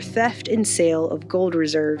by their theft and sale of gold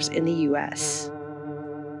reserves in the U.S.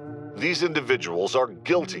 These individuals are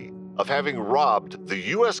guilty of having robbed the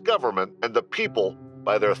U.S. government and the people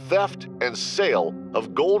by their theft and sale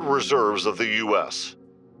of gold reserves of the U.S.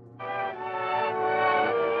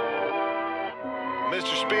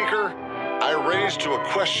 Mr. Speaker, I raise to a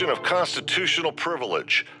question of constitutional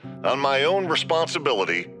privilege. On my own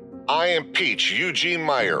responsibility, I impeach Eugene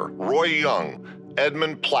Meyer, Roy Young,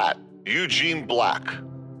 Edmund Platt, Eugene Black,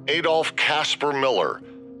 Adolph Casper Miller,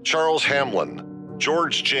 Charles Hamlin,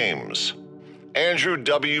 George James, Andrew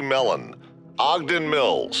W. Mellon, Ogden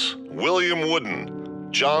Mills, William Wooden,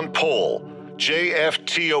 John Pohl,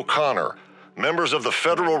 J.F.T. O'Connor, members of the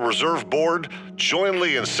Federal Reserve Board,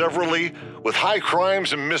 jointly and severally, with high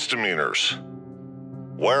crimes and misdemeanors.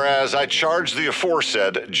 Whereas I charge the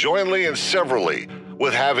aforesaid, jointly and severally,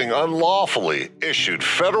 with having unlawfully issued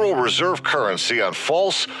Federal Reserve currency on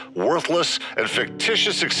false, worthless, and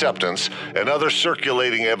fictitious acceptance and other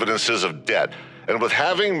circulating evidences of debt, and with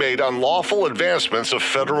having made unlawful advancements of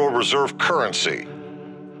Federal Reserve currency.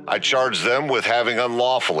 I charge them with having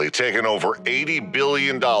unlawfully taken over $80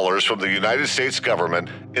 billion from the United States government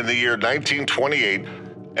in the year 1928,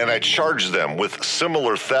 and I charge them with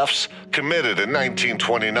similar thefts committed in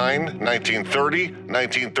 1929, 1930,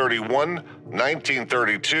 1931,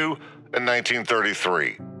 1932, and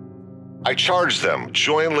 1933. I charge them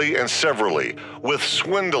jointly and severally with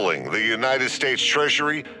swindling the United States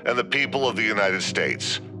Treasury and the people of the United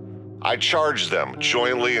States. I charge them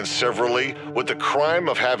jointly and severally with the crime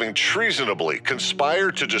of having treasonably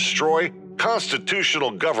conspired to destroy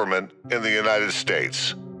constitutional government in the United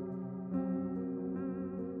States.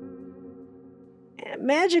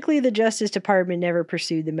 Magically, the Justice Department never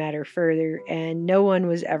pursued the matter further, and no one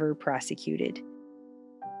was ever prosecuted.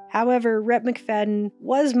 However, Rep. McFadden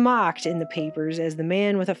was mocked in the papers as the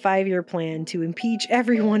man with a 5-year plan to impeach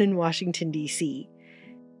everyone in Washington, D.C.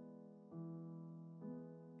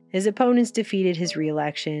 His opponents defeated his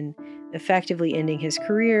re-election, effectively ending his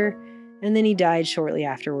career, and then he died shortly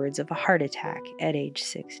afterwards of a heart attack at age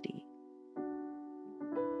 60.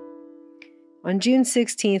 On June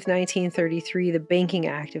 16, 1933, the Banking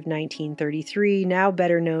Act of 1933, now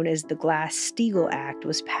better known as the Glass-Steagall Act,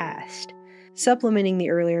 was passed, supplementing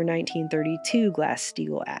the earlier 1932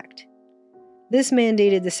 Glass-Steagall Act. This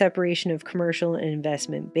mandated the separation of commercial and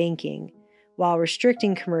investment banking, while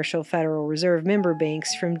restricting commercial Federal Reserve member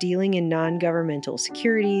banks from dealing in non-governmental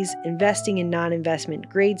securities, investing in non-investment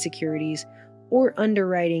grade securities, or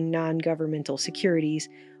underwriting non-governmental securities,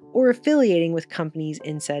 or affiliating with companies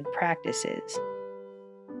in said practices.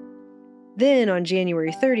 Then, on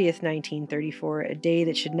January 30th, 1934, a day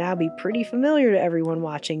that should now be pretty familiar to everyone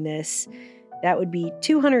watching this, that would be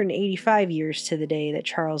 285 years to the day that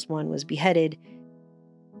Charles I was beheaded,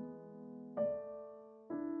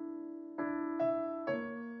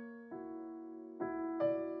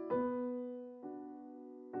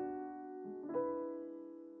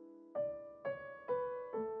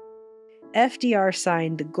 FDR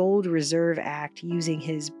signed the Gold Reserve Act using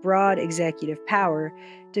his broad executive power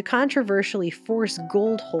to controversially force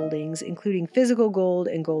gold holdings, including physical gold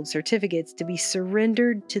and gold certificates, to be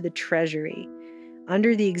surrendered to the Treasury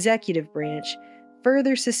under the executive branch,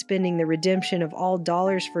 further suspending the redemption of all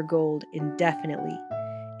dollars for gold indefinitely.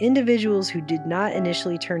 Individuals who did not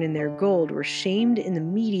initially turn in their gold were shamed in the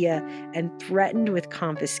media and threatened with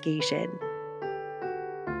confiscation.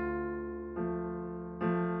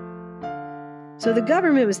 So the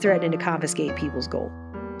government was threatening to confiscate people's gold,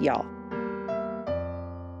 y'all.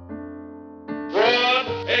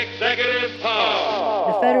 Broad executive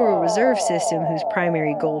power. The Federal Reserve System, whose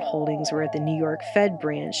primary gold holdings were at the New York Fed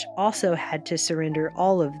branch, also had to surrender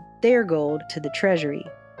all of their gold to the Treasury,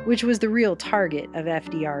 which was the real target of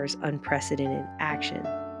FDR's unprecedented action.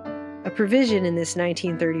 A provision in this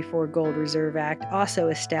 1934 Gold Reserve Act also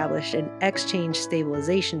established an exchange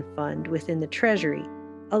stabilization fund within the Treasury,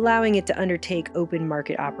 allowing it to undertake open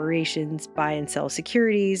market operations, buy and sell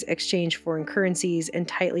securities, exchange foreign currencies, and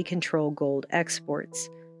tightly control gold exports,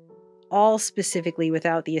 all specifically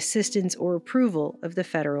without the assistance or approval of the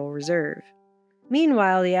Federal Reserve.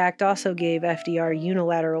 Meanwhile, the act also gave FDR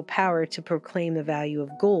unilateral power to proclaim the value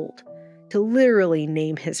of gold, to literally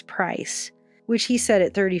name his price, which he set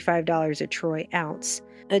at $35 a troy ounce,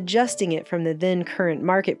 adjusting it from the then current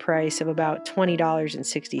market price of about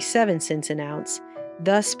 $20.67 an ounce,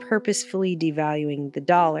 thus purposefully devaluing the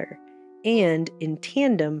dollar, and, in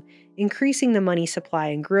tandem, increasing the money supply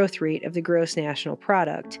and growth rate of the gross national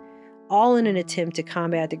product, all in an attempt to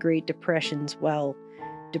combat the Great Depression's,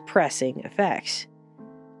 depressing effects.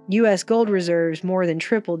 U.S. gold reserves more than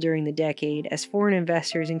tripled during the decade as foreign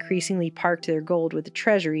investors increasingly parked their gold with the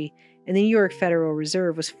Treasury, and the New York Federal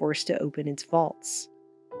Reserve was forced to open its vaults.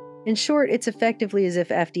 In short, it's effectively as if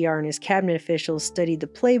FDR and his cabinet officials studied the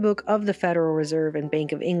playbook of the Federal Reserve and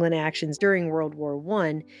Bank of England actions during World War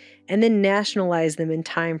I, and then nationalized them in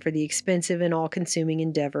time for the expensive and all-consuming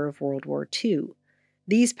endeavor of World War II.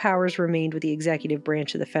 These powers remained with the executive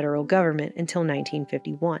branch of the federal government until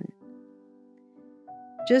 1951.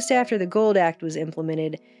 Just after the Gold Act was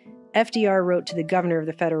implemented, FDR wrote to the governor of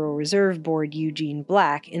the Federal Reserve Board, Eugene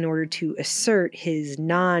Black, in order to assert his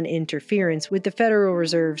non-interference with the Federal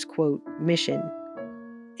Reserve's, quote, mission.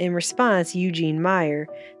 In response, Eugene Meyer,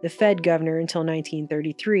 the Fed governor until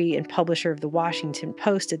 1933 and publisher of the Washington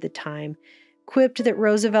Post at the time, quipped that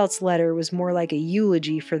Roosevelt's letter was more like a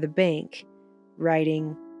eulogy for the bank,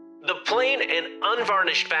 writing, "The plain and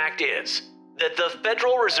unvarnished fact is, that the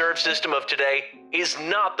Federal Reserve System of today is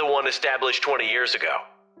not the one established 20 years ago,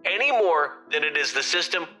 any more than it is the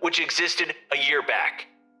system which existed a year back.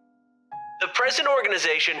 The present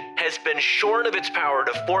organization has been shorn of its power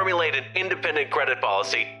to formulate an independent credit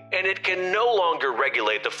policy, and it can no longer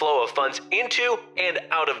regulate the flow of funds into and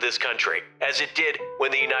out of this country, as it did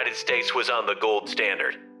when the United States was on the gold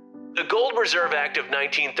standard. The Gold Reserve Act of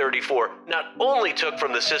 1934 not only took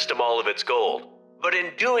from the system all of its gold, but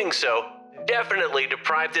in doing so, definitely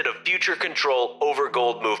deprived it of future control over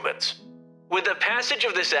gold movements. With the passage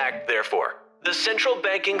of this act, therefore, the central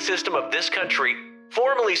banking system of this country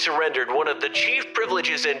formally surrendered one of the chief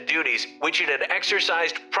privileges and duties which it had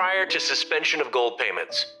exercised prior to suspension of gold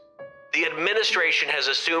payments. The administration has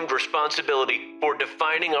assumed responsibility for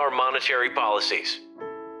defining our monetary policies.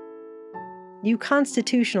 You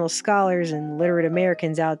constitutional scholars and literate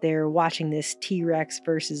Americans out there watching this T-Rex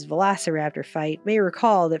versus Velociraptor fight may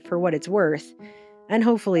recall that for what it's worth, and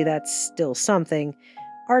hopefully that's still something,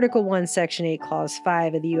 Article 1, Section 8, Clause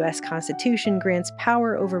 5 of the U.S. Constitution grants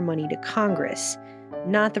power over money to Congress,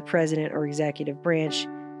 not the president or executive branch,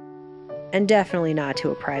 and definitely not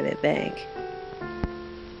to a private bank.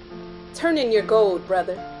 Turn in your gold,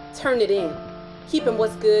 brother. Turn it in. Keeping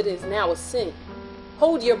what's good is now a sin.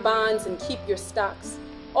 Hold your bonds and keep your stocks.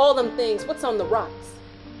 All them things, what's on the rocks?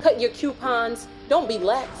 Cut your coupons, don't be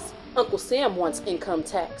lax. Uncle Sam wants income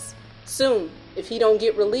tax. Soon, if he don't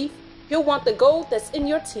get relief, he'll want the gold that's in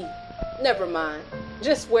your teeth. Never mind,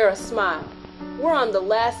 just wear a smile. We're on the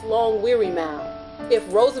last long weary mile. If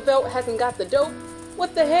Roosevelt hasn't got the dope,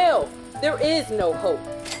 what the hell? There is no hope.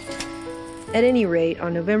 At any rate,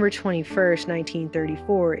 on November 21,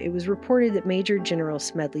 1934, it was reported that Major General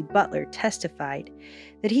Smedley Butler testified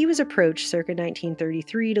that he was approached circa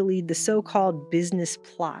 1933 to lead the so-called business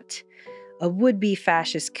plot, a would-be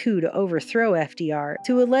fascist coup to overthrow FDR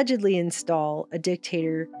to allegedly install a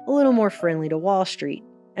dictator a little more friendly to Wall Street,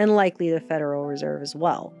 and likely the Federal Reserve as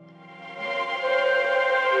well.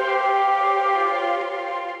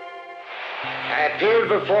 I appeared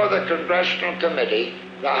before the Congressional Committee,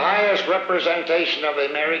 the highest representation of the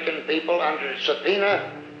American people, under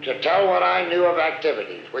subpoena to tell what I knew of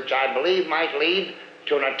activities which I believe might lead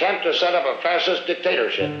to an attempt to set up a fascist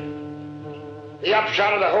dictatorship. The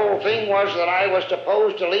upshot of the whole thing was that I was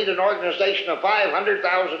supposed to lead an organization of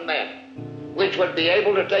 500,000 men, which would be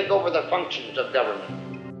able to take over the functions of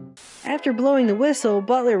government. After blowing the whistle,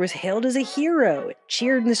 Butler was hailed as a hero and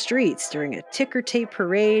cheered in the streets during a ticker tape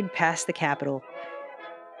parade past the Capitol.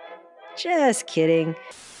 Just kidding.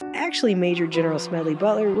 Actually, Major General Smedley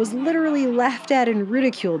Butler was literally laughed at and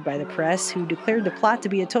ridiculed by the press, who declared the plot to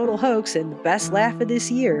be a total hoax and the best laugh of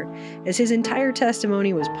this year, as his entire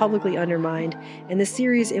testimony was publicly undermined and the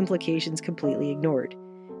serious implications completely ignored.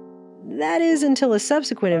 That is until a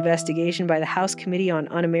subsequent investigation by the House Committee on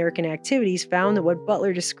Un-American Activities found that what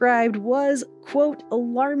Butler described was, quote,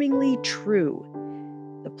 alarmingly true.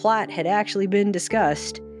 The plot had actually been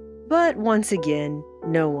discussed, but once again,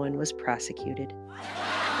 no one was prosecuted.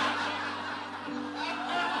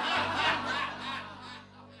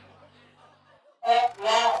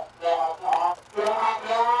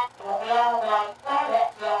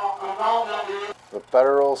 The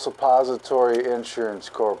Federal Suppository Insurance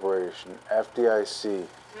Corporation, FDIC.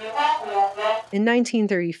 In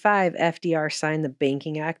 1935, FDR signed the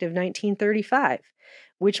Banking Act of 1935,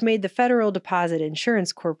 which made the Federal Deposit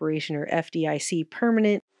Insurance Corporation, or FDIC,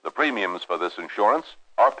 permanent. The premiums for this insurance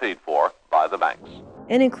are paid for by the banks,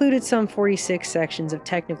 and included some 46 sections of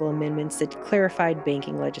technical amendments that clarified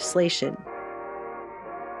banking legislation.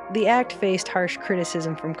 The act faced harsh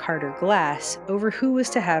criticism from Carter Glass over who was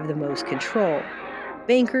to have the most control,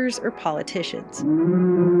 bankers or politicians.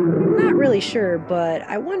 Not really sure, but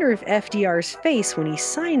I wonder if FDR's face when he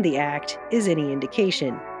signed the act is any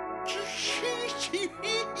indication.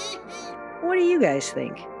 What do you guys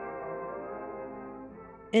think?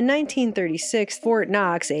 In 1936, Fort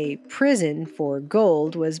Knox, a prison for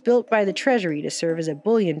gold, was built by the Treasury to serve as a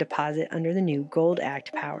bullion deposit under the new Gold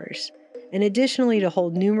Act powers, and additionally to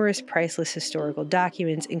hold numerous priceless historical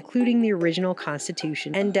documents, including the original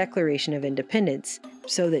Constitution and Declaration of Independence,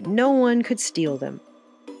 so that no one could steal them,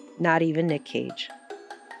 not even Nick Cage.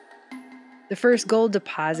 The first gold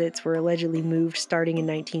deposits were allegedly moved starting in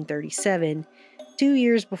 1937, 2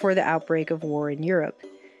 years before the outbreak of war in Europe,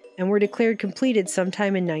 and were declared completed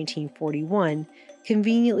sometime in 1941,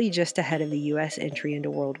 conveniently just ahead of the U.S. entry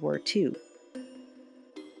into World War II.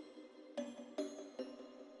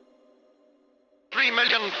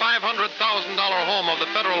 $3,500,000 home of the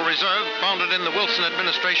Federal Reserve, founded in the Wilson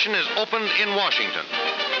administration, is opened in Washington.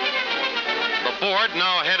 The board,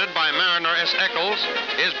 now headed by Mariner S. Eccles,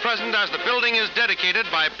 is present as the building is dedicated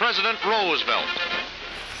by President Roosevelt.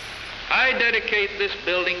 I dedicate this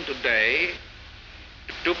building today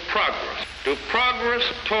to progress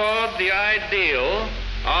toward the ideal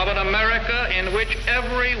of an America in which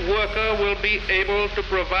every worker will be able to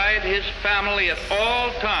provide his family at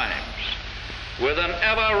all times with an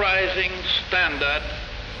ever-rising standard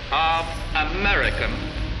of American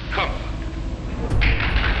comfort.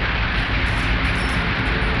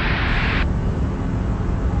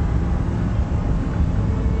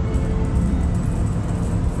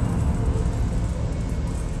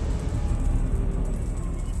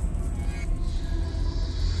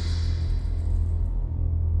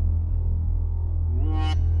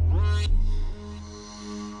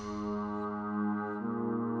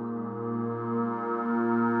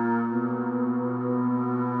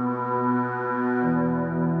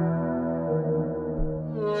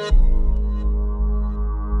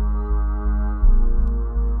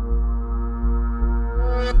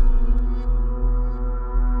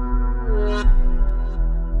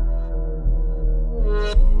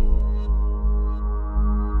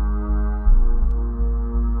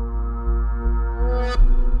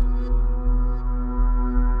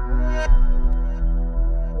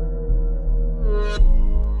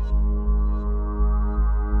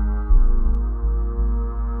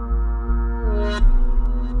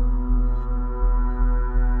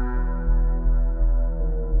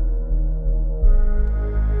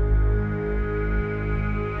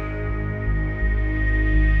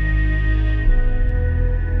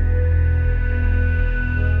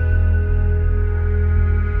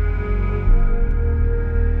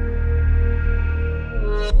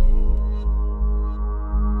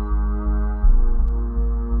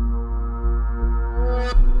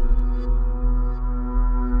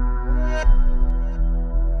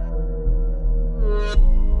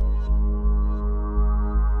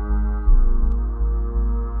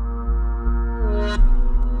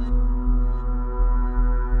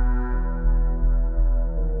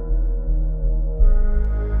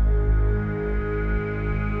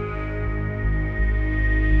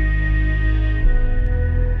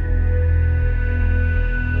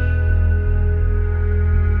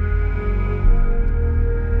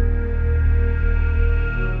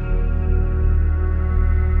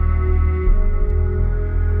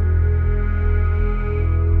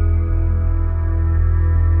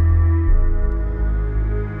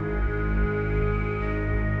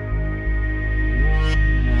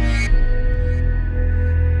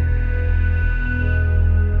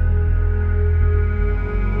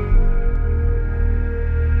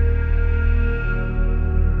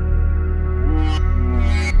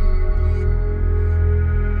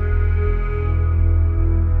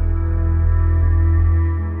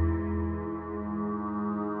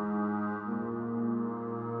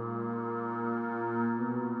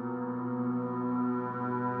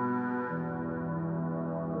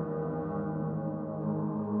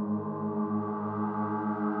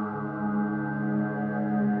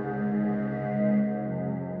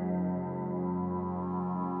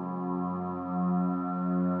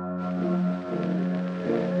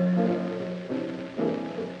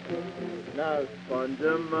 Now spend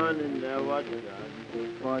your money, never done.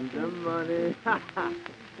 Spend your money, ha ha.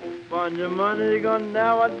 Spend your money, gonna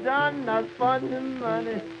never done. Now spend your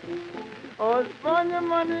money. Oh, spend your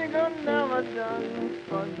money, gonna never done.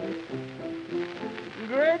 Spend your...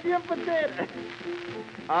 Grate your potato.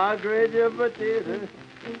 I'll grate your potato.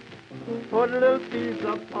 Put a little piece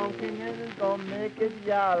of pumpkin in it, gonna make it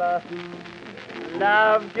yellow.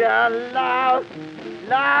 Love, girl, love.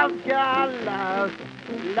 Love, girl, love.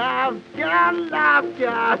 Love, girl, love,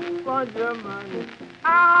 girl. Spend your money.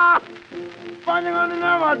 Ah! Spend your money,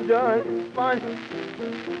 never done. Spend.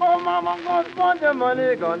 Oh, mama, gonna spend your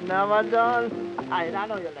money, gonna never done. I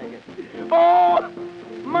know you like it. Oh,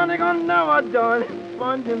 money gonna never done.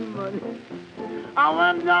 Spend your money. I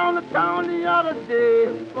went down to town the other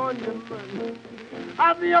day. Spend your money.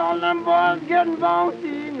 I see all them boys getting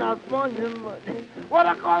bouncy. Now spend your money. What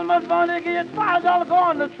I call my money, get $5 go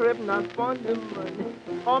on the trip. Now spend your money.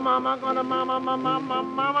 Oh, mama gonna, mama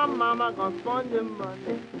gonna spend your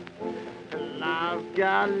money. Love,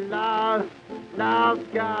 God, love.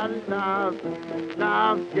 Love, God, love.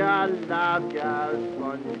 Love, God, love, God,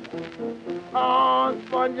 spend. Oh,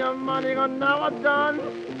 spend your money, gonna never done.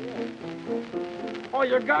 Oh,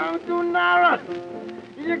 you're going too narrow.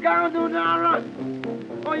 You're going too narrow.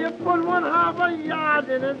 Oh, you put 1/2 yard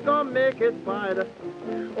and it's gonna make it wider.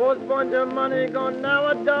 Oh, spend your money, gonna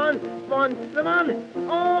never done. Spend the money.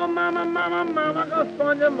 Oh, mama, go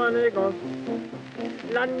spend your money, go.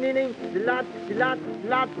 la nini, la la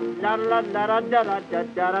la la la la la da da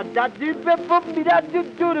da da da do be da do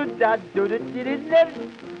do da do da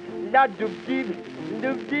la do deep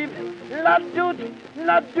la do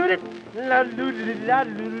it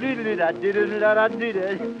la do la do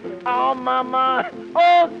oh mama,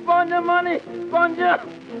 oh spend your money, spend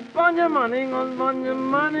your money, on spend your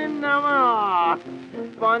money now.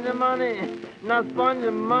 Spend your money, now spend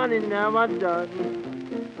your money now. Done.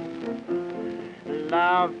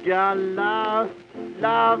 Love, God, love,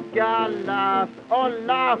 love, God, love. Oh,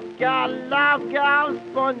 love, God,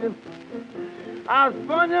 spend your. I'll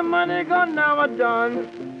spend your money, gone now. Done.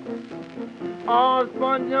 Oh,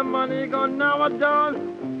 spend your money, gone now.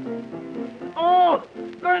 Done. Oh,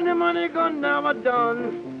 spend your money, gone now.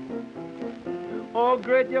 Done. Oh,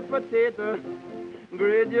 grate your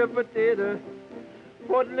potato,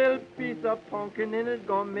 put a little piece of pumpkin in it,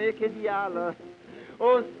 gonna make it yellow.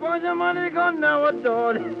 Oh, spend your money, gonna now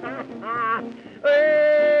done.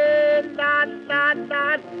 Hey, la, la,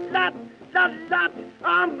 la, la, la, la,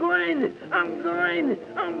 I'm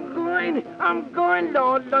going,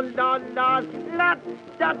 Lord, la, la, la, la,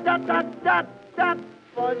 da, da, da, da, da,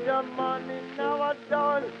 spend your money, now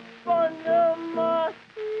done, spend your money.